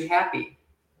makes you happy.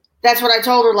 That's what I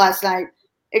told her last night.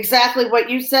 Exactly what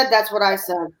you said. That's what I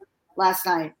said last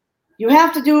night. You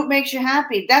have to do what makes you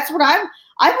happy. That's what I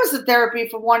was in therapy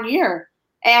for 1 year,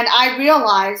 and I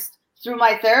realized through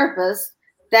my therapist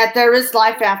that there is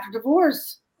life after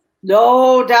divorce.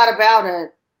 No doubt about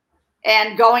it.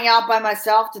 And going out by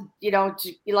myself to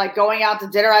like going out to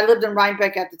dinner. I lived in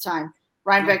Rhinebeck at the time,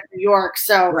 Rhinebeck, New York.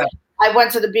 So right. I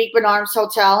went to the Beekman Arms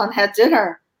Hotel and had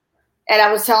dinner. And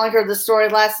I was telling her the story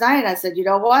last night. I said, you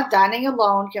know what? Dining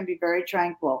alone can be very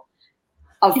tranquil.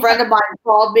 A friend of mine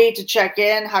called me to check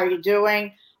in. How are you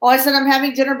doing? Oh, I said, I'm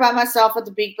having dinner by myself at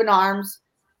the Beekman Arms.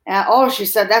 And she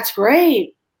said, that's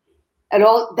great. And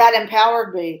all that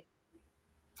empowered me.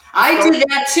 I did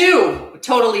that too,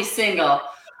 totally single.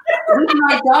 With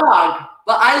my dog.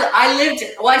 Well,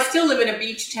 I still live in a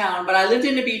beach town, but I lived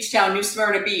in a beach town, New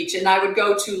Smyrna Beach, and I would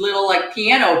go to little like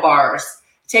piano bars,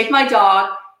 take my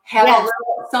dog, have a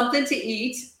little something to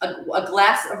eat, a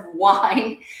glass of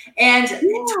wine, and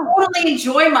totally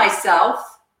enjoy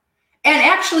myself and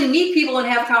actually meet people and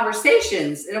have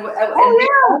conversations. And by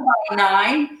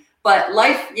 9, but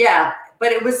life,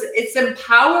 but it's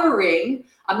empowering.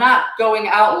 I'm not going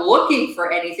out looking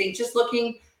for anything, just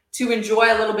looking to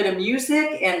enjoy a little bit of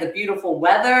music and the beautiful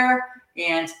weather.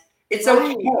 And it's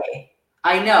okay.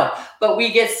 I know, but we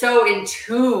get so in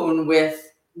tune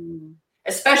with,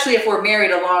 especially if we're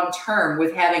married a long term,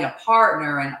 with having a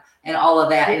partner and all of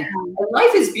that. And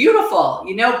life is beautiful,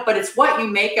 but it's what you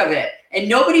make of it. And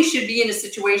nobody should be in a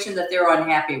situation that they're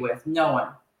unhappy with. No one,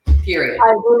 period. I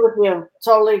agree with you.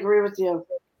 Totally agree with you.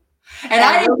 And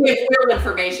I didn't give Will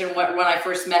information when I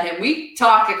first met him. We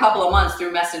talked a couple of months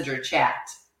through Messenger chat.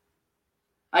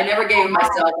 I never gave him my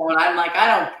cell phone. I'm like, I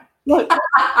don't. Look,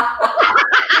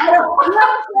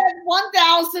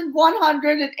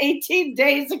 1,118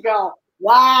 days ago.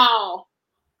 Wow.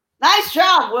 Nice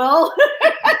job, Will.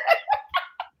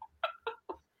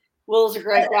 Will's a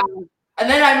great guy. And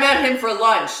then I met him for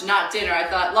lunch, not dinner. I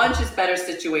thought lunch is better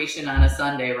situation on a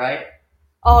Sunday, right?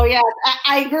 Oh, yeah.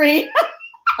 I agree.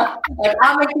 Like,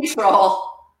 I'm in control.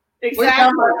 Exactly. We're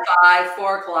done by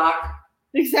 4 o'clock.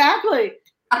 Exactly.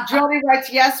 Jody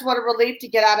writes, yes, what a relief to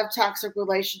get out of toxic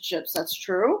relationships. That's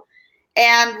true.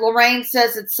 And Lorraine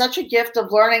says it's such a gift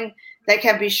of learning that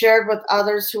can be shared with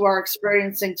others who are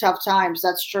experiencing tough times.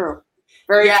 That's true.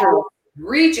 Very true.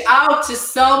 Reach out to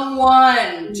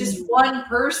someone, just one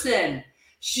person.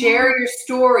 Share your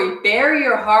story. Bare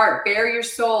your heart. Bare your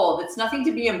soul. It's nothing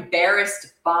to be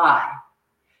embarrassed by.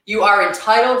 You are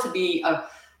entitled to be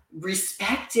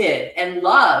respected and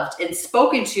loved and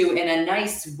spoken to in a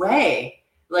nice way.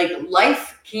 Like,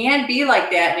 life can be like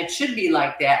that, and it should be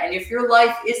like that. And if your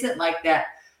life isn't like that,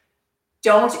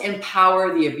 don't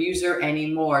empower the abuser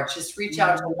anymore. Just reach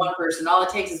out to one person. All it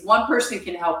takes is one person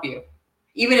can help you.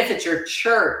 Even if it's your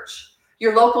church,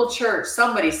 your local church,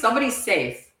 somebody's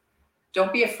safe.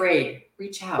 Don't be afraid.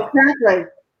 Reach out.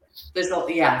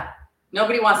 Exactly.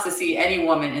 Nobody wants to see any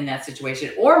woman in that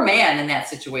situation or man in that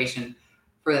situation.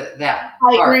 For that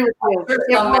I agree with you. There's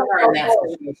some men are in that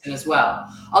situation as well.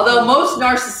 Although most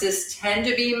narcissists tend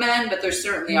to be men, but there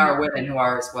certainly are women who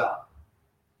are as well.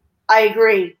 I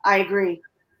agree.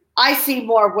 I see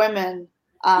more women.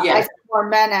 I see more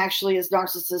men actually as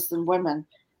narcissists than women,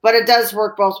 but it does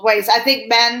work both ways. I think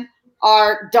men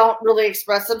don't really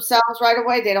express themselves right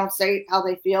away. They don't say how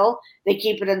they feel. They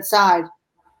keep it inside.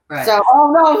 Right. So,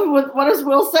 oh no, what does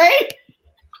Will say?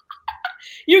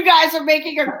 You guys are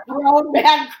making a grown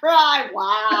man cry.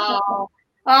 Wow.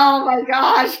 Oh my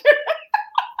gosh.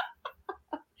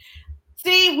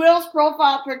 See Will's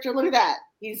profile picture. Look at that.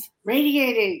 He's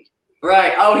radiating.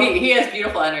 Right. Oh, he has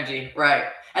beautiful energy.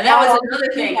 Right. And that was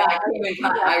another thing I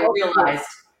realized.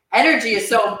 Energy is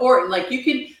so important. Like you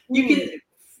can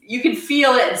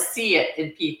feel it and see it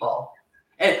in people.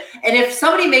 And if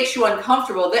somebody makes you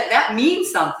uncomfortable, that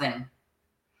means something.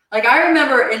 Like, I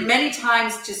remember in many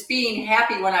times just being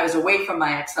happy when I was away from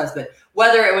my ex-husband,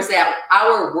 whether it was that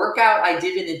hour workout I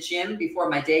did in the gym before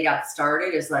my day got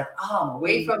started. It's like, oh, I'm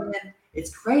away from him.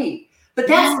 It's great. But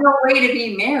that's no way to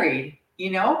be married,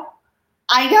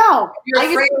 I know.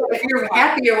 If you're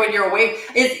happier when you're away,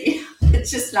 it's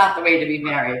just not the way to be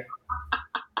married.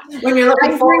 When you're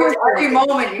looking forward to every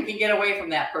moment you can get away from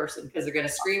that person because they're going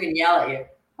to scream and yell at you.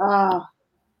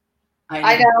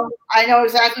 I know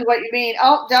exactly what you mean.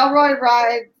 Oh, Delroy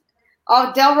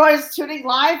Oh, Delroy is tuning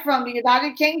live from the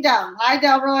United Kingdom. Hi,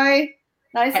 Delroy.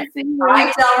 Nice to see you.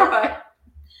 Hi, Delroy.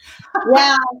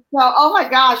 Yeah. So, oh my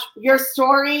gosh, your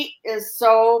story is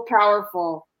so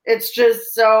powerful. It's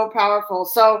just so powerful.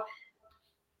 So,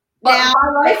 but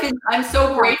my life is, I'm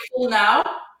so grateful now.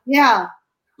 Yeah.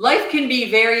 Life can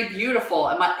be very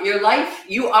beautiful. Your life,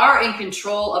 you are in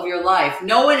control of your life.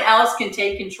 No one else can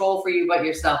take control for you but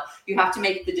yourself. You have to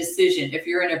make the decision. If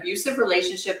you're in an abusive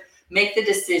relationship, make the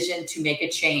decision to make a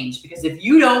change, because if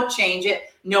you don't change it,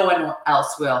 no one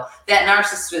else will. That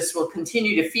narcissist will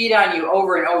continue to feed on you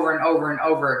over and over and over and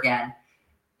over again.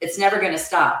 It's never going to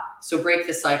stop. So break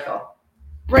the cycle.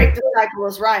 Break the cycle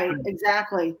is right.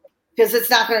 Exactly. Because it's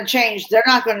not going to change. They're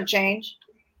not going to change.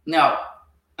 No.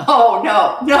 Oh,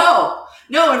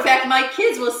 no. In fact, my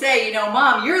kids will say, you know,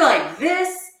 Mom, you're like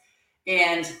this.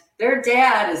 And their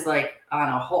dad is like on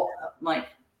a whole, like,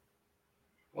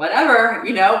 whatever,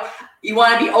 you know, you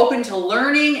want to be open to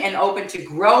learning and open to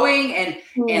growing. And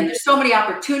there's so many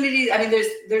opportunities. I mean,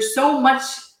 there's so much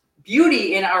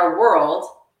beauty in our world,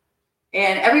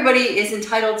 and everybody is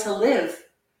entitled to live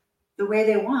the way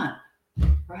they want.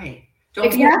 Right.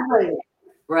 Exactly.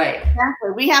 Right. Exactly.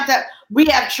 We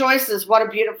have choices. What a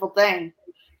beautiful thing.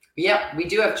 Yep. We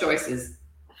do have choices.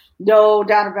 No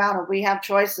doubt about it. We have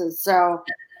choices. So,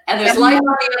 and there's life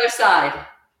on the other side.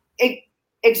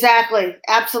 Exactly.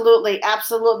 Absolutely.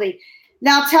 Absolutely.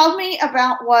 Now tell me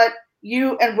about what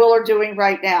you and Will are doing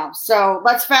right now. So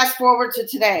let's fast forward to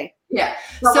today. Yeah.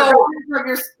 So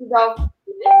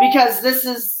because this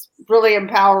is really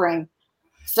empowering.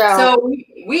 So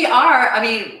we are, I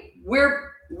mean,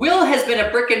 Will has been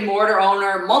a brick and mortar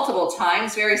owner multiple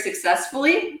times, very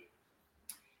successfully.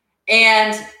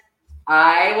 And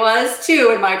I was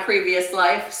too in my previous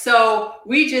life. So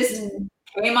we just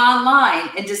came online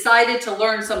and decided to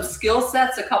learn some skill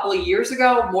sets a couple of years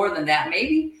ago, more than that,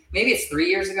 maybe it's 3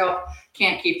 years ago.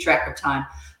 Can't keep track of time,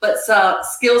 but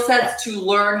skill sets to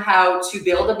learn how to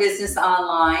build a business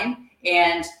online.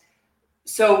 And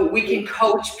so we can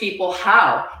coach people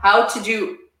how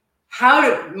to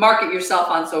market yourself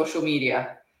on social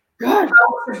media, how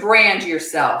to brand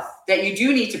yourself, that you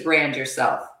do need to brand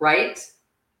yourself, right?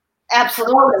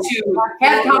 Absolutely. To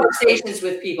have conversations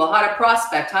with people, how to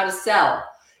prospect, how to sell.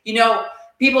 You know,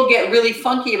 people get really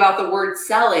funky about the word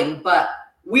selling, but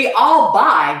we all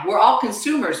buy. We're all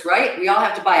consumers, right? We all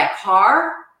have to buy a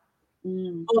car.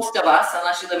 Most of us,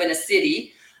 unless you live in a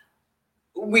city.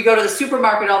 We go to the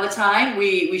supermarket all the time.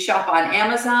 We shop on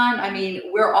Amazon. I mean,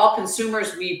 we're all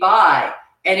consumers. We buy.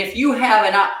 And if you have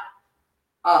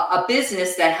a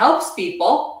business that helps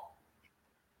people,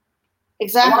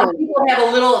 exactly. A lot of people have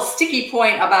a little sticky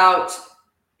point about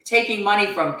taking money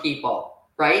from people,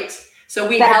 right? So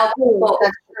we help people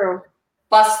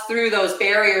bust through those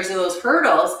barriers and those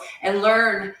hurdles and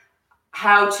learn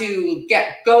how to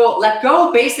let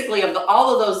go basically of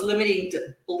all of those limiting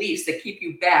beliefs that keep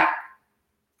you back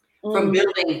from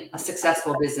building a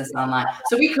successful business online.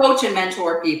 So we coach and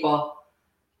mentor people,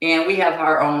 and we have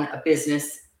our own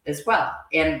business as well.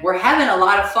 And we're having a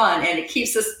lot of fun, and it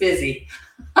keeps us busy.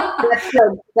 That's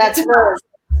good. That's good.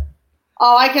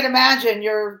 Oh, I can imagine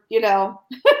you're,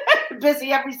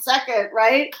 busy every second,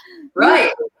 right?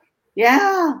 Right.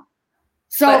 Yeah.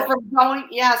 So from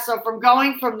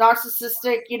going from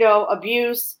narcissistic,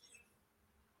 abuse,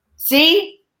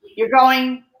 see, you're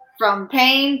going from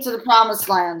pain to the promised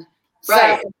land.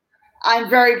 Right. So I'm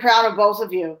very proud of both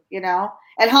of you,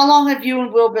 And how long have you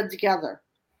and Will been together?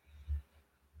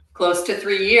 Close to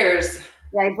 3 years.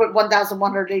 Yeah, I put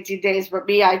 1,118 days, but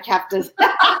me, I kept it.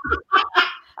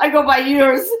 I go by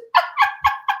years.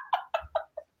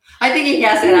 I think he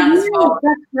has it on his phone.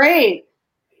 That's great.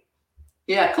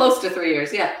 Yeah, close to 3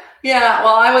 years. Yeah. Yeah,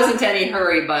 well, I wasn't in any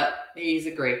hurry, but he's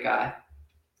a great guy.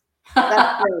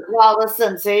 That's great. Well,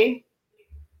 listen, see?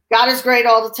 God is great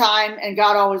all the time, and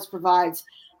God always provides.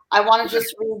 I want to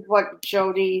just read what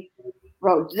Jody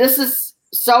wrote. This is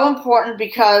so important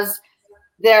because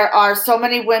there are so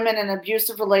many women in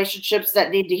abusive relationships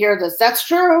that need to hear this. That's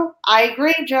true. I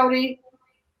agree, Jody.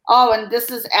 Oh, and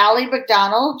this is Allie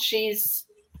McDonald. She's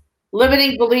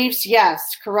limiting beliefs.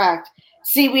 Yes, correct.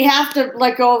 See, we have to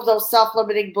let go of those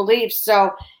self-limiting beliefs.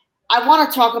 So I want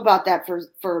to talk about that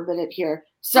for a minute here.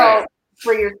 So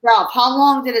for yourself, how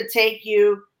long did it take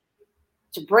you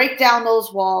to break down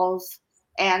those walls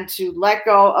and to let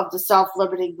go of the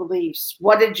self-limiting beliefs?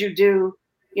 What did you do?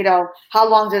 How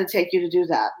long did it take you to do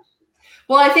that?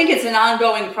 Well, I think it's an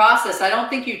ongoing process. I don't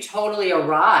think you totally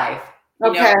arrive.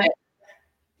 Okay.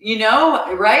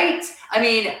 Right? I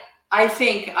mean, I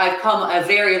think I've come a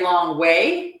very long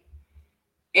way.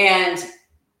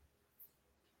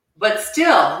 but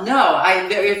still, no,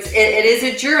 it is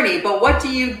a journey. But what do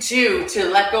you do to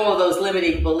let go of those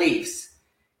limiting beliefs?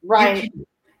 Right.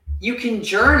 You can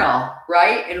journal,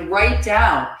 right? And write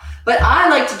down. But I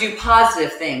like to do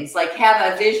positive things, like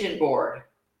have a vision board.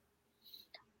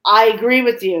 I agree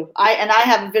with you. I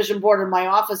have a vision board in my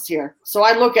office here, so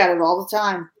I look at it all the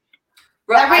time.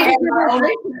 Right.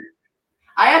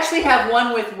 I actually have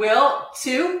one with Will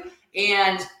too,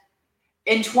 and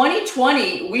in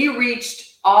 2020 we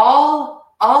reached all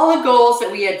the goals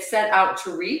that we had set out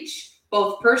to reach,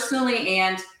 both personally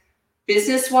and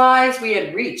business-wise. We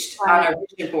had reached on our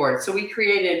vision board, so we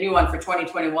created a new one for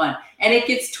 2021, and it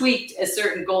gets tweaked as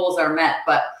certain goals are met.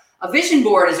 But a vision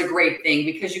board is a great thing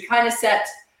because you kind of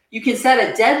you can set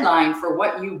a deadline for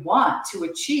what you want to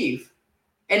achieve,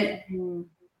 and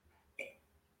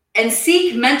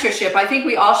seek mentorship. I think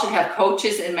we all should have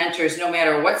coaches and mentors no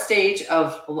matter what stage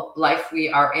of life we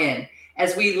are in.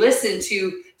 As we listen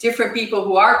to different people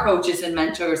who are coaches and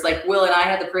mentors, like Will and I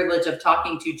had the privilege of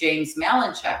talking to James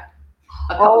Malinchak.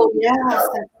 Oh, yes.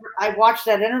 I watched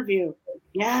that interview.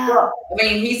 Yeah. I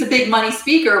mean, he's a big money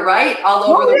speaker, right? All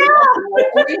over the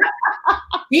world.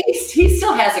 He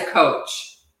still has a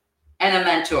coach and a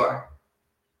mentor.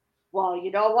 Well, you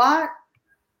know what?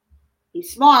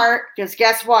 He's smart, because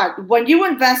guess what? When you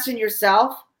invest in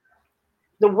yourself,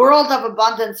 the world of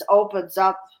abundance opens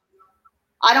up.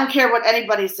 I don't care what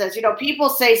anybody says. You know, people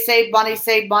say save money,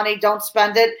 don't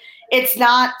spend it. It's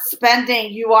not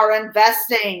spending. You are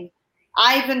investing.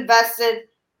 I've invested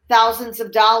thousands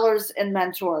of dollars in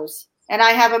mentors, and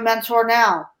I have a mentor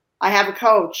now. I have a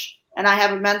coach, and I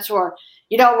have a mentor.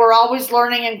 You know, we're always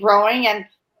learning and growing. And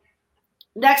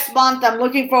next month, I'm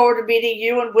looking forward to meeting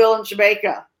you and Will in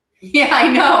Jamaica. Yeah, I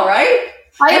know, right?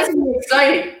 That's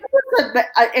exciting.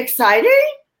 Exciting?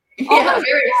 Yeah,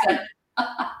 very exciting.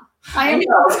 I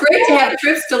know. It's great to have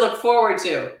trips to look forward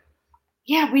to.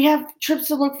 Yeah, we have trips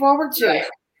to look forward to. Right.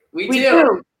 We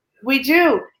do. We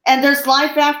do. And there's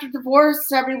life after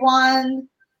divorce, everyone.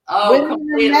 Oh,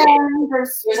 completely.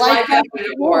 There's life after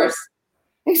divorce.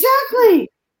 Exactly.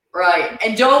 Right.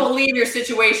 And don't leave your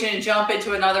situation and jump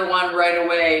into another one right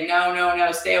away.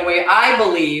 No. Stay away. I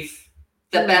believe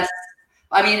the best.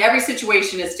 I mean, every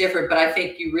situation is different, but I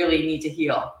think you really need to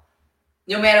heal.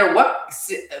 No matter what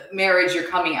marriage you're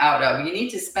coming out of, you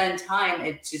need to spend time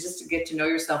to get to know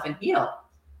yourself and heal.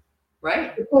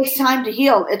 Right. It takes time to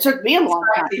heal. It took me a long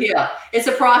time to heal. It's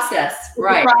a process.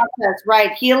 Right.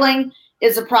 Right. Healing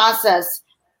is a process.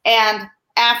 And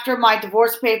after my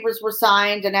divorce papers were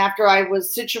signed and after I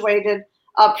was situated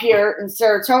up here in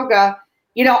Saratoga,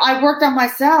 you know, I worked on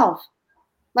myself.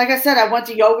 Like I said, I went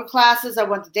to yoga classes. I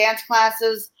went to dance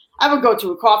classes. I would go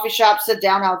to a coffee shop, sit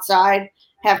down outside,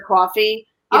 have coffee.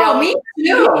 Me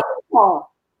too.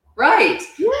 Right.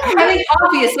 Yeah. Having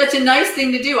coffee is such a nice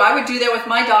thing to do. I would do that with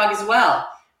my dog as well.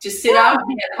 Just sit out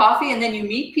and have coffee, and then you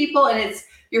meet people, and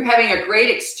you're having a great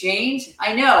exchange.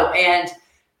 I know. And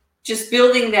just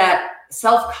building that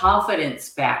self-confidence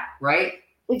back, right?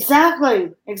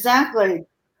 Exactly.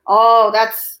 Oh,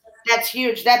 that's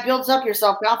huge. That builds up your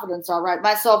self-confidence. All right.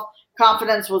 My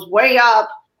self-confidence was way up.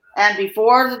 And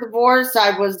before the divorce,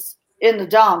 I was in the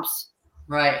dumps.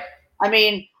 Right. I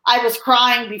mean, I was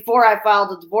crying before I filed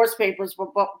the divorce papers.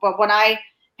 But when I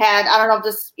had, I don't know if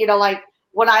this, you know, like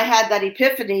when I had that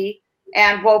epiphany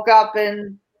and woke up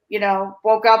in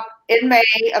May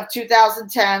of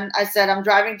 2010, I said, I'm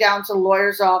driving down to the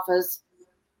lawyer's office.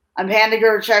 I'm handing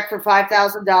her a check for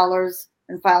 $5,000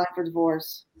 and filing for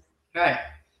divorce.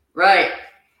 Right.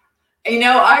 You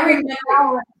know, I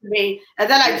remember me, and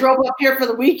then I drove up here for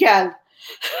the weekend.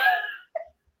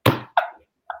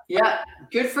 Yeah,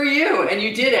 good for you. And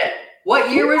you did it. What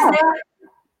year was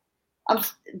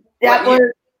that? That was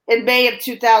in May of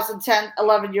 2010,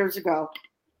 11 years ago.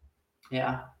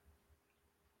 Yeah.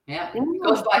 It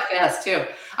goes by fast too.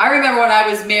 I remember when I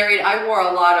was married, I wore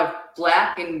a lot of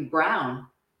black and brown.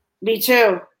 Me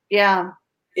too. Yeah.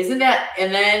 Isn't that?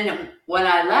 And then when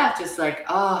I left, it's like,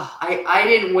 I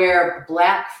didn't wear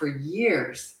black for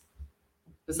years.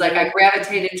 It was like I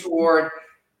gravitated toward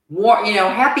more,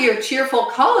 happier, cheerful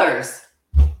colors.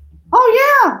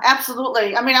 Oh yeah,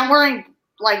 absolutely. I mean, I'm wearing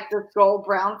like this gold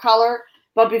brown color,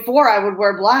 but before I would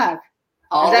wear black.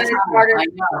 All the time. I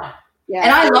know. Yeah.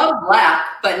 And I love black,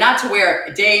 but not to wear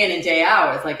it day in and day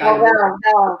out. It's like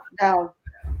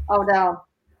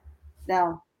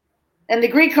no. In the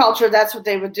Greek culture, that's what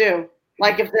they would do.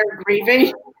 Like if they're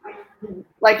grieving,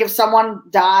 like if someone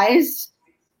dies,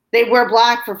 they wear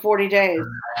black for 40 days.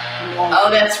 Oh,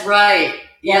 that's right.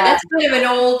 Yeah, that's kind of an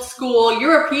old school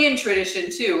European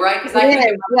tradition too, right? Because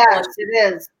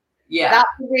it is. Yeah. Not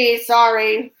for me,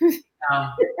 sorry.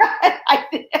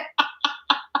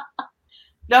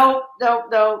 No,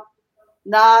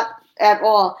 not at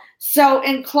all. So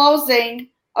in closing,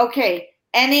 okay,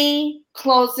 any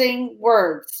closing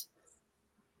words?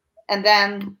 And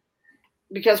then,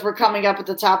 because we're coming up at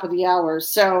the top of the hour,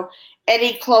 so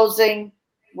any closing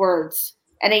words?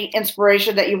 Any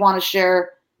inspiration that you want to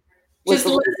share? Just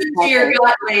listen to your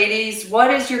gut, ladies.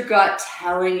 What is your gut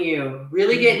telling you?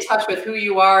 Really get in touch with who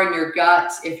you are in your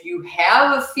gut. If you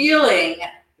have a feeling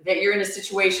that you're in a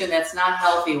situation that's not a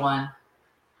healthy one,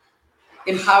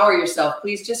 empower yourself.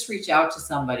 Please just reach out to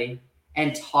somebody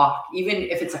and talk, even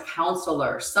if it's a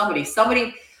counselor, somebody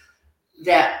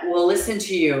that will listen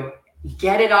to you.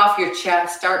 Get it off your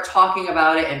chest, start talking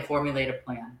about it, and formulate a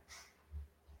plan.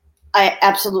 I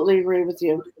absolutely agree with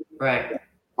you. Right.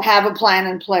 Have a plan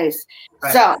in place.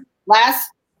 Right. So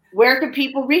where could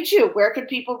people reach you? Where could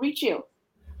people reach you?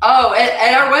 Oh,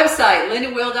 at our website,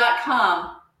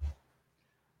 lynnandwill.com.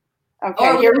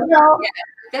 Okay, here we go. Yeah,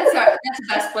 that's the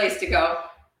best place to go.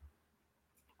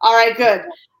 All right, good.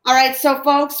 All right, so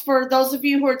folks, for those of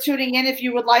you who are tuning in, if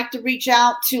you would like to reach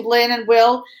out to Lynn and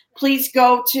Will, please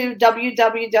go to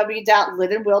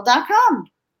www.lynnandwill.com.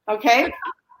 Okay?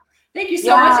 Thank you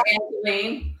so much,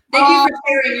 Angeline. Thank you for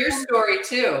sharing your story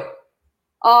too.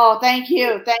 Oh, thank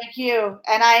you. Thank you.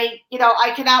 And I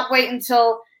cannot wait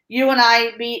until you and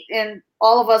I meet, and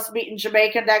all of us meet in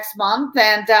Jamaica next month.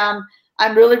 And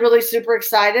I'm really, really super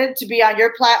excited to be on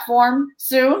your platform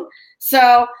soon.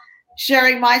 So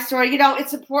sharing my story,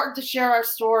 it's important to share our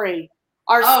story.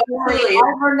 Our story. Really. I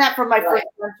learned that from my first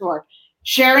mentor.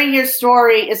 Sharing your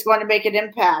story is going to make an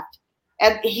impact.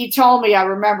 And he told me, I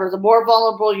remember, the more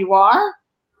vulnerable you are,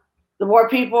 the more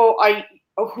people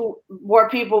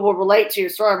will relate to your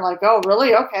story. I'm like, oh,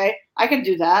 really? Okay, I can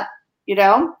do that.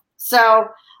 So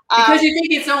because you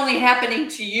think it's only happening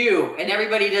to you, and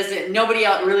nobody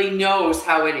else really knows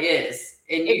how it is,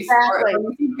 and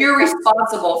you're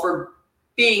responsible for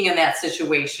being in that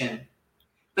situation.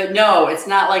 But no, it's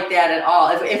not like that at all.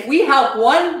 If we help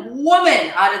one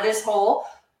woman out of this whole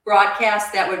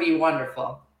broadcast, that would be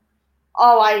wonderful.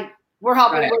 Oh, we're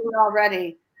helping women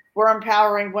already. We're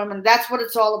empowering women. That's what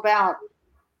it's all about.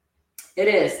 It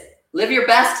is. Live your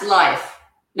best life,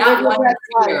 not one in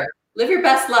fear. Live your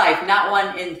best life, not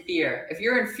one in fear. If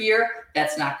you're in fear,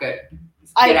 that's not good.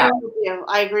 I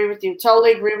agree with you.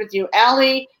 Totally agree with you.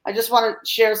 Allie, I just want to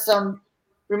share some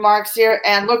remarks here.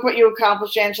 And look what you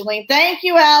accomplished, Angeline. Thank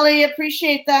you, Allie.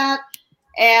 Appreciate that.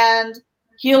 And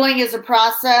healing is a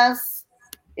process.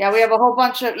 Yeah, we have a whole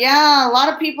bunch of, a lot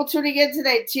of people tuning in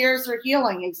today. Tears are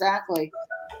healing. Exactly.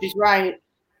 She's right.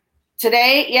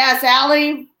 Today, yes,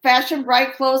 Allie, fashion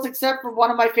bright clothes except for one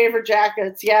of my favorite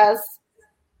jackets. Yes.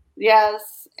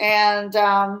 And,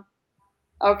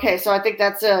 okay, so I think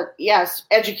that's it. Yes,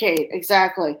 educate.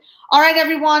 Exactly. All right,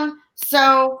 everyone.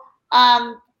 So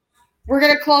we're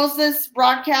going to close this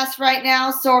broadcast right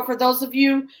now. So for those of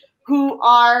you who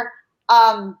are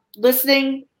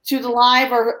listening to the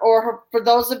live or for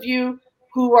those of you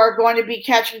who are going to be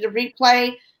catching the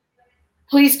replay,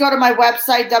 please go to my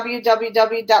website,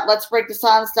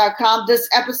 www.letsbreakthesilence.com. This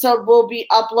episode will be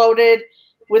uploaded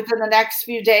within the next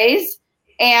few days.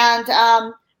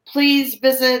 And please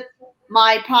visit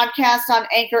my podcast on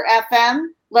Anchor FM,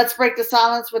 Let's Break the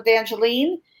Silence with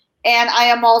Angeline. And I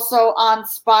am also on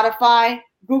Spotify,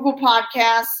 Google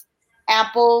Podcasts,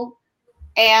 Apple,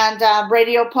 and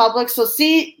Radio Public. So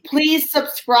please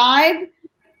subscribe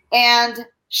and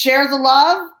share the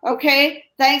love. Okay.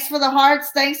 Thanks for the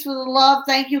hearts. Thanks for the love.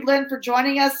 Thank you, Lynn, for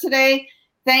joining us today.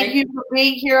 Thank you for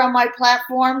being here on my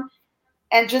platform.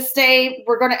 And just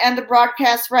we're going to end the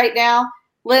broadcast right now.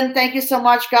 Lynn, thank you so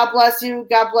much. God bless you.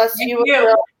 God bless you.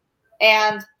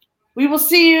 And we will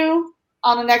see you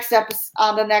on the next episode,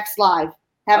 on the next live.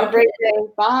 Have a great day.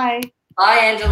 Bye. Bye, Angela.